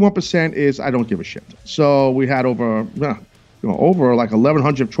 61% is I don't give a shit. So we had over like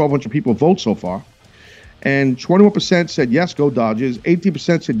 1,100, 1,200 people vote so far. And 21% said yes, go Dodgers.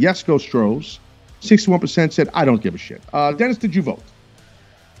 18% said yes, go Stros. 61% said I don't give a shit. Dennis, did you vote?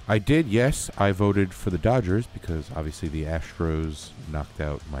 I did, yes. I voted for the Dodgers because obviously the Astros knocked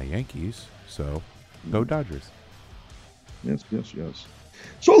out my Yankees. So, go Dodgers. Yes.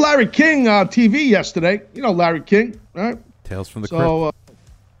 So Larry King on TV yesterday. You know Larry King, right? Tales from the Crypt.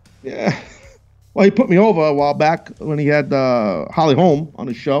 Yeah. Well, he put me over a while back when he had Holly Holm on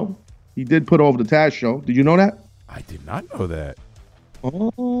his show. He did put over the Taz show. Did you know that? I did not know that.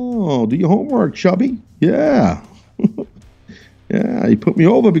 Oh, do your homework, Chubby. Yeah. Yeah, he put me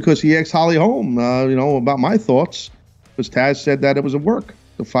over because he asked Holly Holm, about my thoughts. Because Taz said that it was a work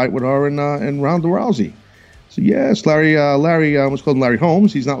to fight with her and Ronda Rousey. So yes, Larry was called Larry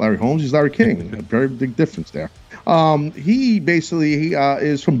Holmes. He's not Larry Holmes. He's Larry King. A very big difference there. He basically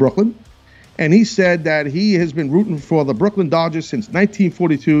is from Brooklyn, and he said that he has been rooting for the Brooklyn Dodgers since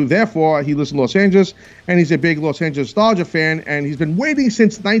 1942. Therefore, he lives in Los Angeles, and he's a big Los Angeles Dodger fan, and he's been waiting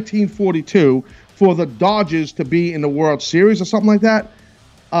since 1942 for the Dodgers to be in the World Series or something like that.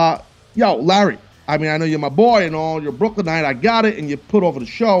 Larry, I mean, I know you're my boy and all. You're Brooklynite. I got it, and you put over the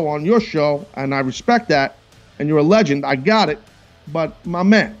show on your show, and I respect that, and you're a legend. I got it. But, my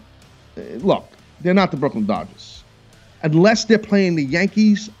man, look, they're not the Brooklyn Dodgers. Unless they're playing the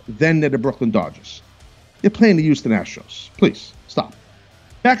Yankees, then they're the Brooklyn Dodgers. They're playing the Houston Astros. Please, stop.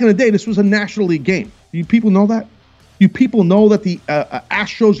 Back in the day, this was a National League game. Do you people know that? You people know that the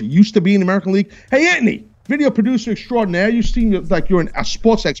Astros used to be in the American League? Hey, Anthony, video producer extraordinaire, you seem like you're a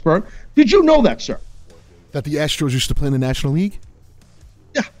sports expert. Did you know that, sir? That the Astros used to play in the National League?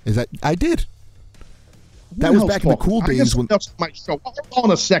 Yeah. I did. That was back in the cool days when. That's my show. Hold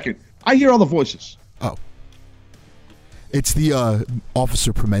on a second. I hear other voices. Oh. It's the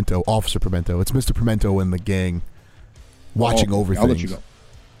Officer Pimento. It's Mr. Pimento and the gang watching over things. I'll let you go. See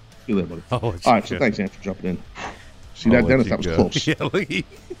you later, buddy. All right, so thanks, Ann, for jumping in. See that, Dennis? That was close. Yeah, look, you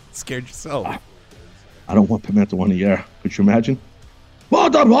scared yourself. I don't want Pimento on the air. Could you imagine?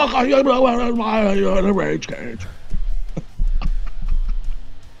 What the fuck are you doing in my rage cage?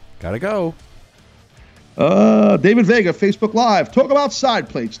 Gotta go. David Vega, Facebook Live. Talk about side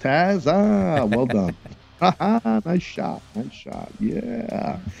plates, Taz. Well done. Nice shot.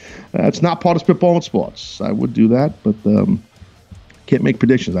 Yeah. It's not part of Spitball in Sports. I would do that, but can't make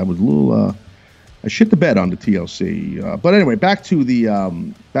predictions. I was a little... I shit the bed on the TLC. But anyway, back to what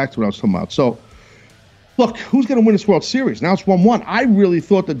I was talking about. So, look, who's going to win this World Series? Now it's 1-1. I really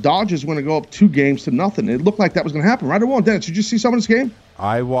thought the Dodgers were going to go up 2-0. It looked like that was going to happen. Right or wrong, Dennis? Did you see some of this game?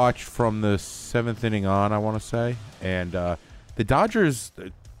 I watched from the 7th inning on, I want to say. And the Dodgers,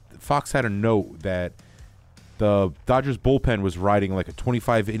 Fox had a note that the Dodgers bullpen was riding like a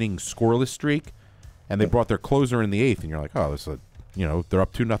 25-inning scoreless streak, and they brought their closer in the 8th. And you're like, oh, this is they're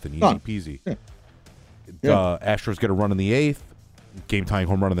up 2-0. Easy peasy. Yeah. The Astros get a run in the 8th, game-tying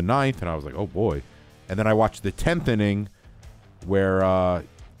home run in the 9th, and I was like, oh, boy. And then I watched the 10th inning where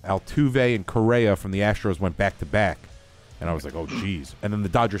Altuve and Correa from the Astros went back-to-back, and I was like, oh, geez. And then the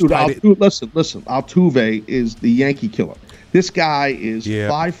Dodgers tied it. Listen, Altuve is the Yankee killer. This guy is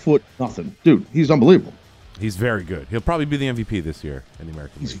 5'0". Dude, he's unbelievable. He's very good. He'll probably be the MVP this year in the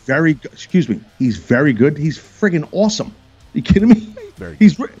American League. He's very good. Excuse me. He's very good. He's friggin' awesome. Are you kidding me? Very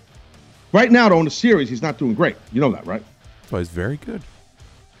good. Right now, though, in the series, he's not doing great. You know that, right? Oh, he's very good.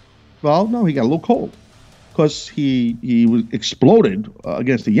 Well, no, he got a little cold because he was exploded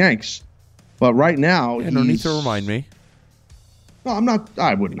against the Yanks. But right now, no need to remind me. No, I'm not.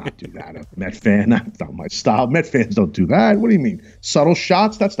 I would not do that. I'm a Met fan. That's not my style. Met fans don't do that. What do you mean? Subtle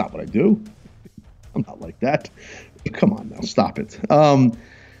shots? That's not what I do. I'm not like that. Come on now, stop it.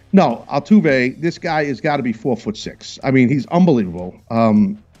 No, Altuve, this guy has got to be 4'6". I mean, he's unbelievable.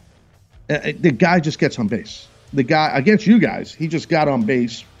 The guy just gets on base. The guy, against you guys, he just got on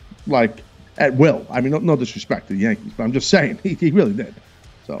base like at will. I mean, no disrespect to the Yankees, but I'm just saying he really did.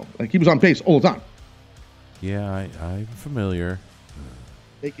 So, like, he was on base all the time. Yeah, I'm familiar.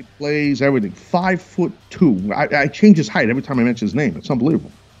 Making plays, everything. 5'2". I change his height every time I mention his name. It's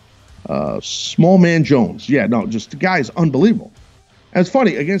unbelievable. Small man Jones. Yeah, no, just the guy is unbelievable. And it's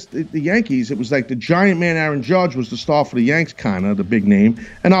funny, against the Yankees, it was like the giant man Aaron Judge was the star for the Yanks, kind of, the big name.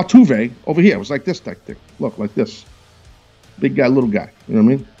 And Altuve, over here, was like this type thing. Look, like this. Big guy, little guy. You know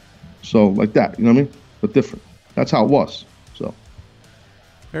what I mean? So, like that. You know what I mean? But different. That's how it was. So.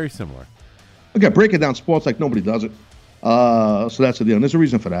 Very similar. Okay, break it down sports like nobody does it. So that's the deal. And there's a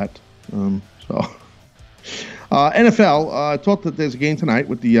reason for that. NFL, I thought that there's a game tonight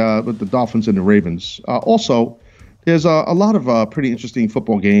with the Dolphins and the Ravens. Also, there's a lot of pretty interesting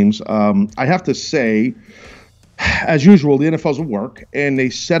football games. I have to say, as usual, the NFL's at work, and they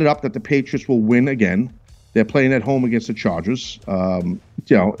set it up that the Patriots will win again. They're playing at home against the Chargers.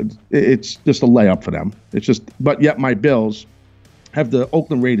 It's just a layup for them. But yet my Bills have the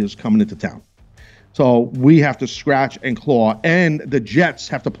Oakland Raiders coming into town. So we have to scratch and claw, and the Jets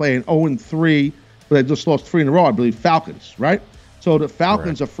have to play an 0-3, but they just lost 3 in a row, I believe, Falcons, right? So the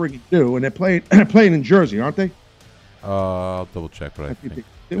Falcons are freaking due, and they're playing in Jersey, aren't they? I'll double check, but I think.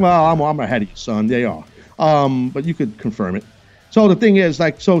 Well, I'm ahead of you, son. They are, but you could confirm it. So the thing is,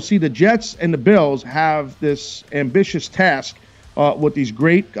 see, the Jets and the Bills have this ambitious task with these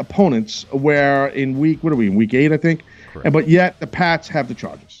great opponents. Where in week 8, I think, but yet the Pats have the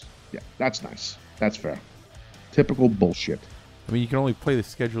Chargers. Yeah, that's nice. That's fair. Typical bullshit. I mean, you can only play the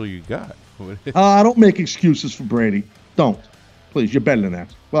schedule you got. Don't make excuses for Brady. Don't. Please, you're better than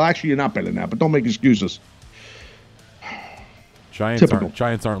that. Well, actually, you're not better than that, but don't make excuses.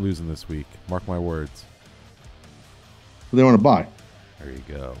 Giants aren't losing this week. Mark my words. They want to buy. There you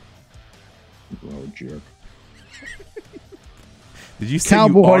go. Oh, jerk. Did you say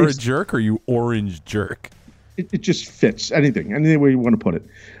Cowboys, you are a jerk or you orange jerk? It just fits. Any way you want to put it.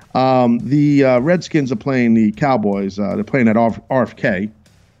 The Redskins are playing the Cowboys. They're playing at RFK.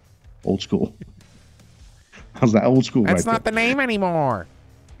 Old school. How's that? Old school. That's not the name anymore.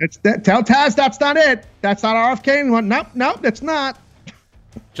 Tell Taz that's not it. That's not RFK anymore. Nope, that's not.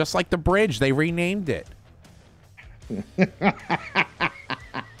 Just like the bridge, they renamed it. That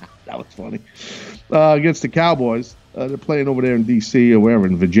was funny. Against the Cowboys. They're playing over there in D.C. or wherever,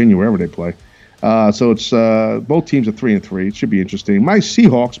 in Virginia, wherever they play. So it's both teams are 3-3. It should be interesting. My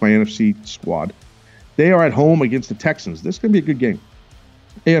Seahawks, my NFC squad, they are at home against the Texans. This is going to be a good game.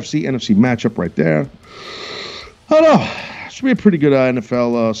 AFC, NFC matchup right there. I don't know. Should be a pretty good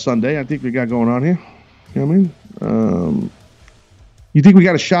NFL Sunday. I think we got going on here. You know what I mean? You think we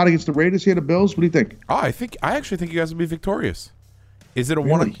got a shot against the Raiders here, the Bills? What do you think? I actually think you guys will be victorious. Is it a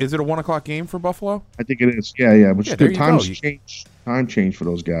 1 o'clock game for Buffalo? I think it is. Yeah. Which is good. Time change for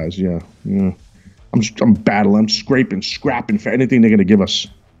those guys. Yeah. I'm battling. I'm scraping for anything they're gonna give us.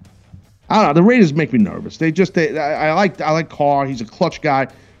 I don't know. The Raiders make me nervous. I like Carr. He's a clutch guy.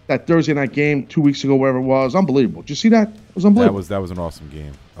 That Thursday night game 2 weeks ago, wherever it was, unbelievable. Did you see that? It was unbelievable. That was an awesome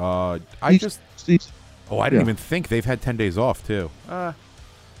game. I didn't even think they've had 10 days off too. That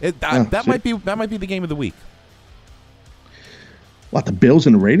might be the game of the week. What, the Bills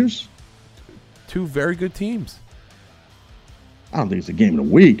and the Raiders? Two very good teams. I don't think it's a game of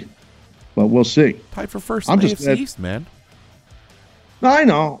the week, but we'll see. Tied for first in the AFC East, man. No, I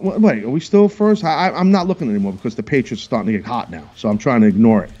know. Wait, are we still first? I'm not looking anymore because the Patriots are starting to get hot now, so I'm trying to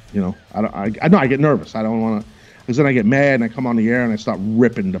ignore it. I know I get nervous. I don't want to, because then I get mad and I come on the air and I start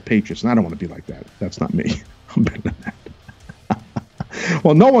ripping the Patriots, and I don't want to be like that. That's not me. I'm better than that.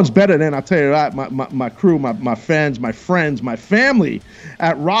 Well, no one's better than, I'll tell you that, my crew, my fans, my family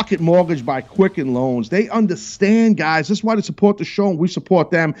at Rocket Mortgage by Quicken Loans. They understand, guys. This is why they support the show and we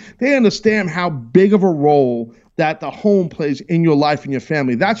support them. They understand how big of a role that the home plays in your life and your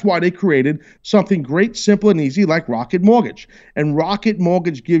family. That's why they created something great, simple, and easy like Rocket Mortgage. And Rocket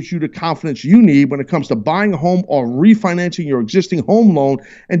Mortgage gives you the confidence you need when it comes to buying a home or refinancing your existing home loan.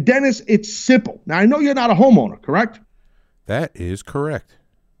 And Dennis, it's simple. Now, I know you're not a homeowner, correct? That is correct.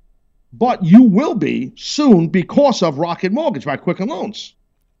 But you will be soon because of Rocket Mortgage by Quicken Loans.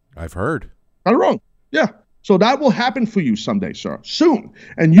 I've heard. Got it wrong. Yeah. So that will happen for you someday, sir, soon.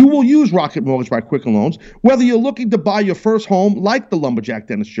 And you will use Rocket Mortgage by Quicken Loans, whether you're looking to buy your first home like the lumberjack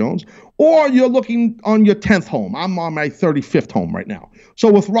Dennis Jones, or you're looking on your 10th home. I'm on my 35th home right now.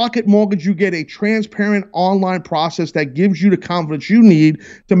 So with Rocket Mortgage, you get a transparent online process that gives you the confidence you need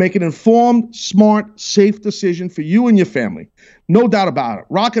to make an informed, smart, safe decision for you and your family. No doubt about it.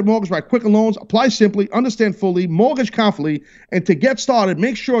 Rocket Mortgage by Quicken Loans. Apply simply, understand fully, mortgage confidently. And to get started,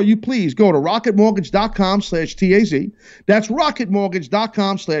 make sure you please go to rocketmortgage.com/TAZ. That's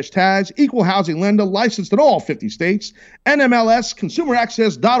rocketmortgage.com/TAZ. Equal housing lender, licensed in all 50 states. NMLS,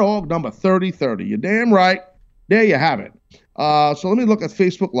 consumeraccess.org, number 3030. You're damn right. There you have it. So let me look at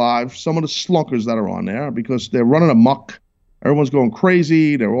Facebook Live, some of the slunkers that are on there, because they're running amok. Everyone's going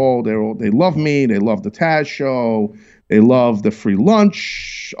crazy. They love me. They love the Taz show. They love the free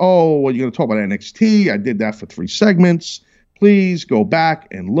lunch. Oh, well, you're going to talk about NXT. I did that for 3 segments. Please go back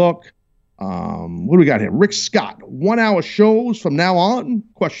and look. What do we got here? Rick Scott, 1 hour shows from now on?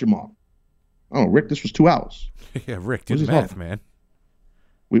 Question mark. Oh, Rick, this was 2 hours. Yeah, Rick, do the math, man.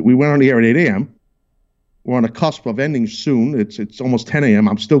 We went on the air at 8 a.m. We're on the cusp of ending soon. It's almost 10 a.m.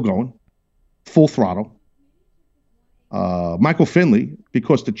 I'm still going. Full throttle. Michael Finley,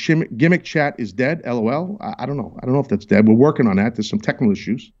 because the gimmick chat is dead, LOL. I don't know. I don't know if that's dead. We're working on that. There's some technical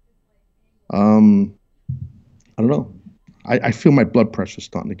issues. I don't know. I feel my blood pressure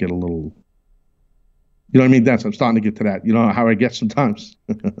starting to get a little, you know what I mean? I'm starting to get to that. You know how I get sometimes.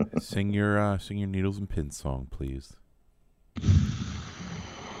 Sing your Needles and Pins song, please.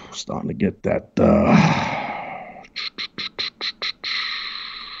 Starting to get that.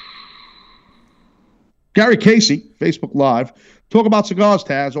 Gary Casey, Facebook Live. Talk about cigars,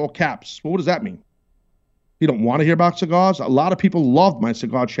 Taz, all caps. Well, what does that mean? You don't want to hear about cigars? A lot of people loved my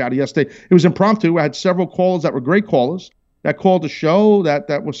cigar chat yesterday. It was impromptu. I had several callers that were great callers that called the show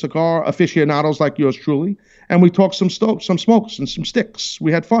that were cigar aficionados like yours truly. And we talked some smokes and some sticks.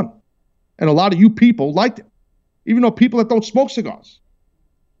 We had fun. And a lot of you people liked it, even though people that don't smoke cigars.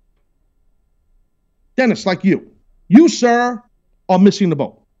 Dennis, like you, sir, are missing the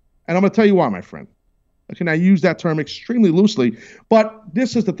boat. And I'm going to tell you why, my friend. Okay, I use that term extremely loosely, but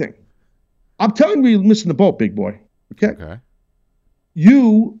this is the thing. I'm telling you, you're missing the boat, big boy. Okay?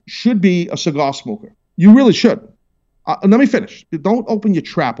 You should be a cigar smoker. You really should. Let me finish. Don't open your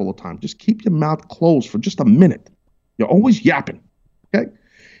trap all the time. Just keep your mouth closed for just a minute. You're always yapping. Okay?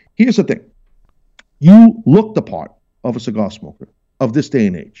 Here's the thing. You look the part of a cigar smoker of this day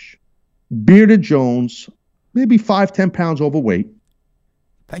and age. Bearded Jones, maybe 5-10 pounds overweight.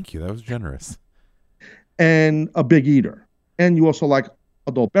 Thank you. That was generous. And a big eater. And you also like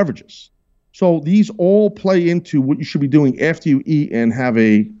adult beverages. So these all play into what you should be doing after you eat and have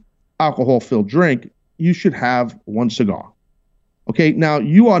a alcohol-filled drink. You should have one cigar. Okay, now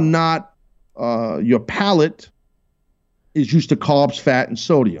you are not, your palate is used to carbs, fat, and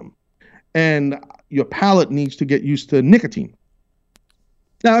sodium. And your palate needs to get used to nicotine.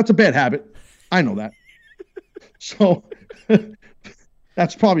 Now, that's a bad habit. I know that. So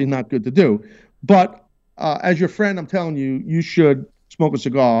that's probably not good to do. But as your friend, I'm telling you, you should smoke a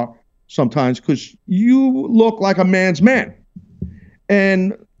cigar sometimes because you look like a man's man.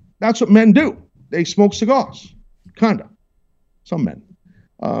 And that's what men do. They smoke cigars, kind of. Some men.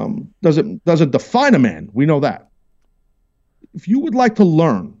 Doesn't define a man. We know that. If you would like to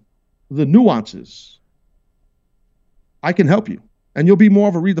learn the nuances, I can help you. And you'll be more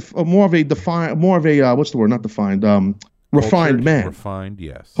of a refined man. Refined,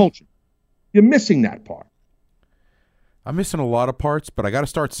 yes. Culture. You're missing that part. I'm missing a lot of parts, but I got to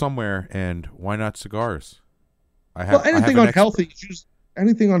start somewhere, and why not cigars? Anything unhealthy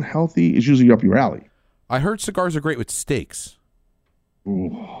is usually up your alley. I heard cigars are great with steaks.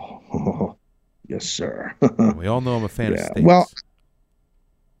 Ooh. Yes, sir. We all know I'm a fan of steaks. Well,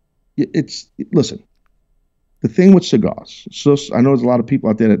 listen. The thing with cigars, so I know there's a lot of people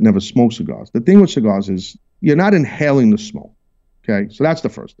out there that never smoke cigars. The thing with cigars is you're not inhaling the smoke. Okay, so that's the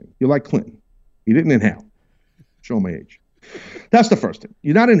first thing. You're like Clinton. He didn't inhale. Show my age. That's the first thing.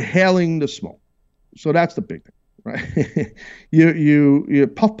 You're not inhaling the smoke. So that's the big thing, right? you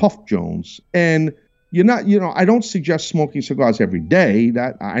puff Jones, and you're not. I don't suggest smoking cigars every day.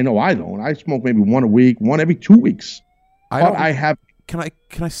 That I know I don't. I smoke maybe one a week, one every 2 weeks. I have. Can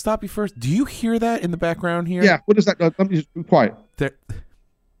I stop you first? Do you hear that in the background here? Yeah. What is that? Let me just be quiet.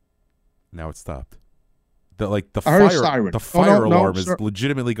 Now it stopped. The fire alarm is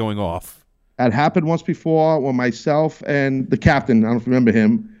legitimately going off. That happened once before when myself and the captain, I don't know if you remember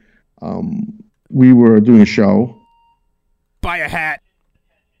him, we were doing a show. Buy a hat.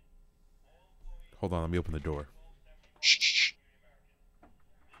 Hold on, let me open the door. Shh.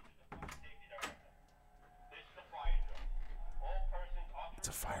 It's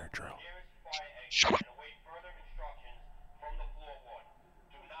a fire drill. Shut up.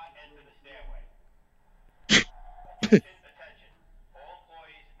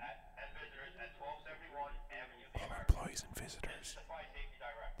 Employees and visitors.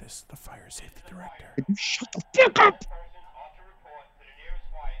 This is the fire safety director. You shut the fuck up!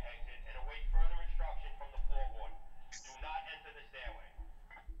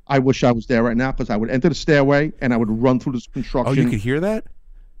 I wish I was there right now because I would enter the stairway and I would run through this construction. Oh, you could hear that?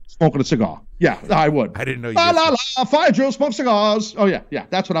 Smoking a cigar. Yeah, I would. I didn't know you fire drill, smoke cigars. Oh, yeah,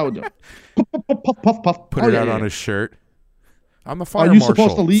 that's what I would do. Puff. Put it out on his shirt. I'm the fire marshal. Are you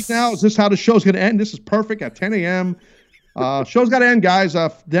supposed to leave now? Is this how the show's going to end? This is perfect at 10 a.m. Show's got to end, guys.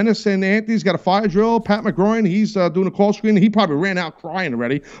 Dennis and Anthony's got a fire drill. Pat McGroin, he's doing a call screen. He probably ran out crying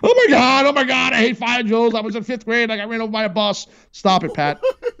already. Oh my God, I hate fire drills. I was in 5th grade. I got ran over by a bus. Stop it, Pat.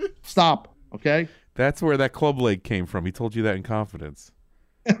 Stop, okay? That's where that club leg came from. He told you that in confidence.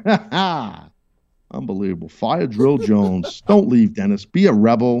 Unbelievable. Fire drill Jones. Don't leave, Dennis. Be a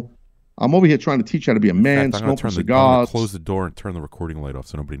rebel. I'm over here trying to teach you how to be a man, smoking cigars. I'm going to close the door and turn the recording light off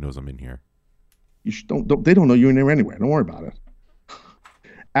so nobody knows I'm in here. They don't know you're in there anyway. Don't worry about it.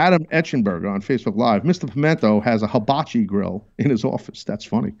 Adam Etchenberger on Facebook Live. Mr. Pimento has a hibachi grill in his office. That's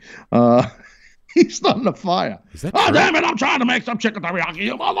funny. He's starting a fire. Oh, damn it. I'm trying to make some chicken teriyaki.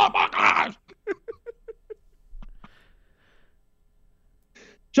 You motherfuckers.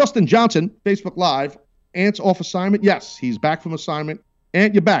 Justin Johnson, Facebook Live. Ant's off assignment. Yes, he's back from assignment.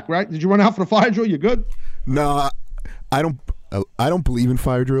 And you're back, right? Did you run out for the fire drill? You good? No, I don't believe in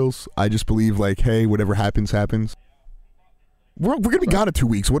fire drills. I just believe like, hey, whatever happens, happens. We're gonna be gone in 2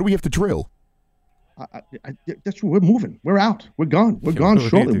 weeks. What do we have to drill? That's we're moving. We're out. We're gone. We're gone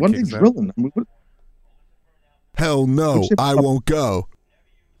shortly. What are they drilling? I mean, Hell no, I won't go.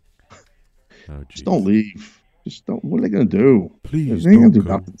 Oh, just don't leave. Just don't. What are they gonna do? Please they don't do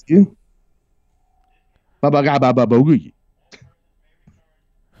go. nothing to you. I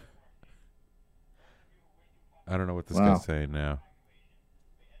don't know what this guy's saying now.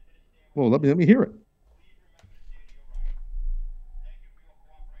 Well, let me hear it.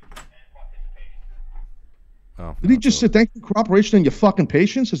 Oh, did he just say thank you for cooperation and your fucking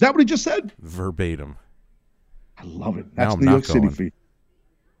patience? Is that what he just said? Verbatim. I love it. That's New York City for you.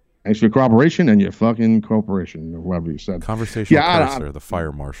 Thanks for your cooperation and your fucking cooperation, or whatever you said. Conversational cursor, the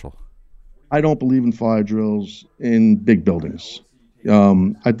fire marshal. I don't believe in fire drills in big buildings.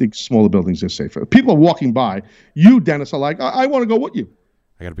 I think smaller buildings are safer. People are walking by. You, Dennis, are like, I want to go with you.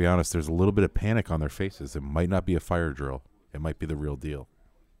 I got to be honest, there's a little bit of panic on their faces. It might not be a fire drill. It might be the real deal.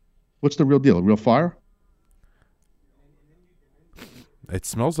 What's the real deal? A real fire? It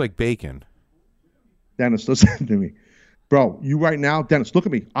smells like bacon. Dennis, listen to me. Bro, you right now, Dennis, look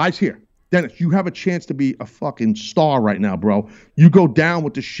at me. Eyes here. Dennis, you have a chance to be a fucking star right now, bro. You go down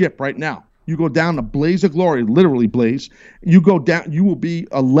with the ship right now. You go down a blaze of glory, literally blaze. You go down, you will be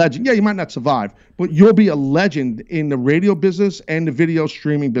a legend. Yeah, you might not survive, but you'll be a legend in the radio business and the video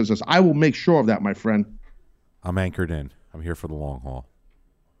streaming business. I will make sure of that, my friend. I'm anchored in. I'm here for the long haul.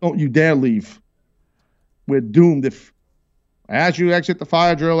 Don't you dare leave. We're doomed if, as you exit the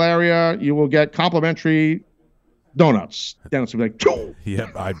fire drill area, you will get complimentary donuts. Dennis will be like, Choo!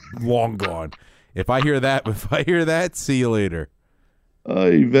 Yep, I'm long gone. If I hear that, see you later.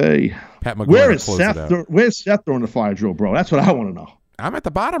 Oy vey. Pat McGuire, Where is Seth? Where's Seth during the fire drill, bro? That's what I want to know. I'm at the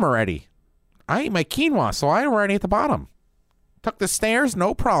bottom already. I ate my quinoa, so I'm already at the bottom. Took the stairs,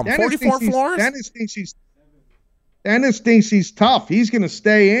 no problem. Dennis 44 floors. Dennis thinks he's tough. He's going to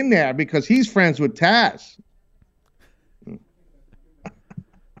stay in there because he's friends with Taz.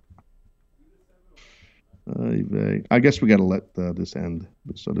 I guess we got to let this end,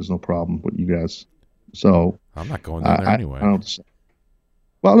 so there's no problem with you guys. So I'm not going down there anyway.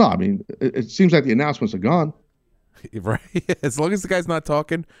 Well, no, I mean, it seems like the announcements are gone. Right? As long as the guy's not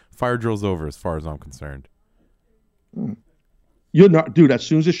talking, fire drill's over as far as I'm concerned. You're not, dude, as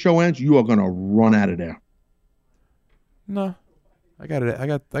soon as the show ends, you are going to run out of there. No. I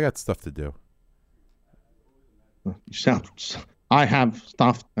got stuff to do. You sound, I have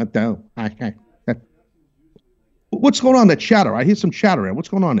stuff to do. What's going on? That chatter. I hear some chatter there. What's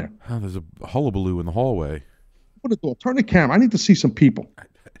going on there? Oh, there's a hullabaloo in the hallway. What a door. Turn the camera. I need to see some people.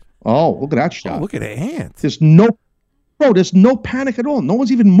 Oh, look at that shot. Oh, look at Ant. There's no panic at all. No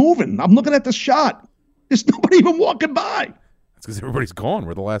one's even moving. I'm looking at the shot. There's nobody even walking by. That's because everybody's gone.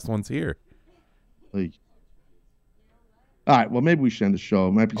 We're the last ones here. Hey. All right. Well, maybe we should end the show.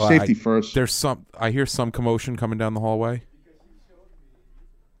 It might be safety first. I hear some commotion coming down the hallway.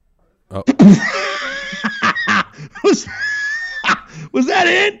 Oh. Was that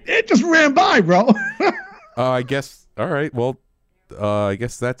it? It just ran by, bro. I guess. All right. Well, I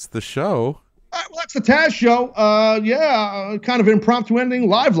guess that's the show. All right, well, that's the Taz show. Kind of impromptu ending.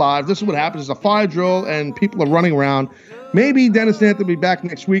 Live. This is what happens. It's a fire drill, and people are running around. Maybe Dennis and Anthony will be back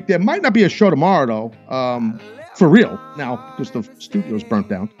next week. There might not be a show tomorrow, though. For real, now, because the studio's burnt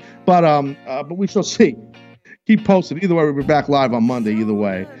down. But we shall see. Keep posted. Either way, we'll be back live on Monday, either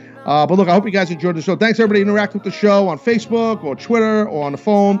way. But look, I hope you guys enjoyed the show. Thanks, everybody, interact with the show on Facebook or Twitter or on the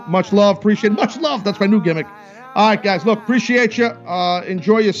phone. Much love. Appreciate it. Much love. That's my new gimmick. All right, guys. Look, appreciate you.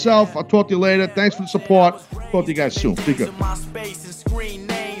 Enjoy yourself. I'll talk to you later. Thanks for the support. Talk to you guys soon. Be good.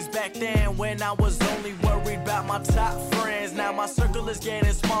 Back then when I was only worried about my top friends. Now my circle is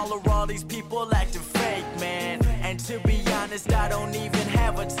getting smaller. All these people acting fake, man. And to be honest, I don't even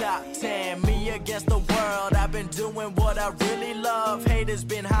have a top 10. Me against the world. I've been doing what I really love. Haters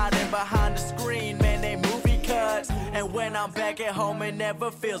been hiding behind the screen, man. They movie cuts. And when I'm back at home, it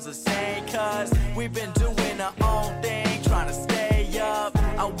never feels the same. Cause we've been doing our own thing, trying to stay up.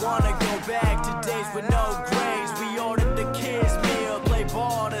 I wanna go back to days with no grades. We ordered the kids meal, play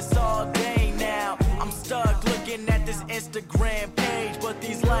ball, that's all day now. I'm stuck looking at this Instagram page, but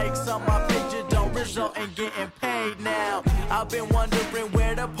these likes on my picture don't result in getting paid now. I've been wondering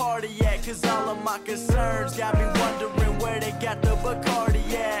where the party at, cause all of my concerns got me wondering where they got the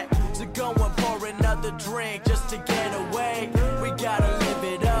Bacardi at. So go and pour another drink just to get away. We gotta live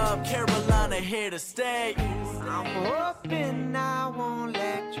it up, Carolina here to stay. I'm up in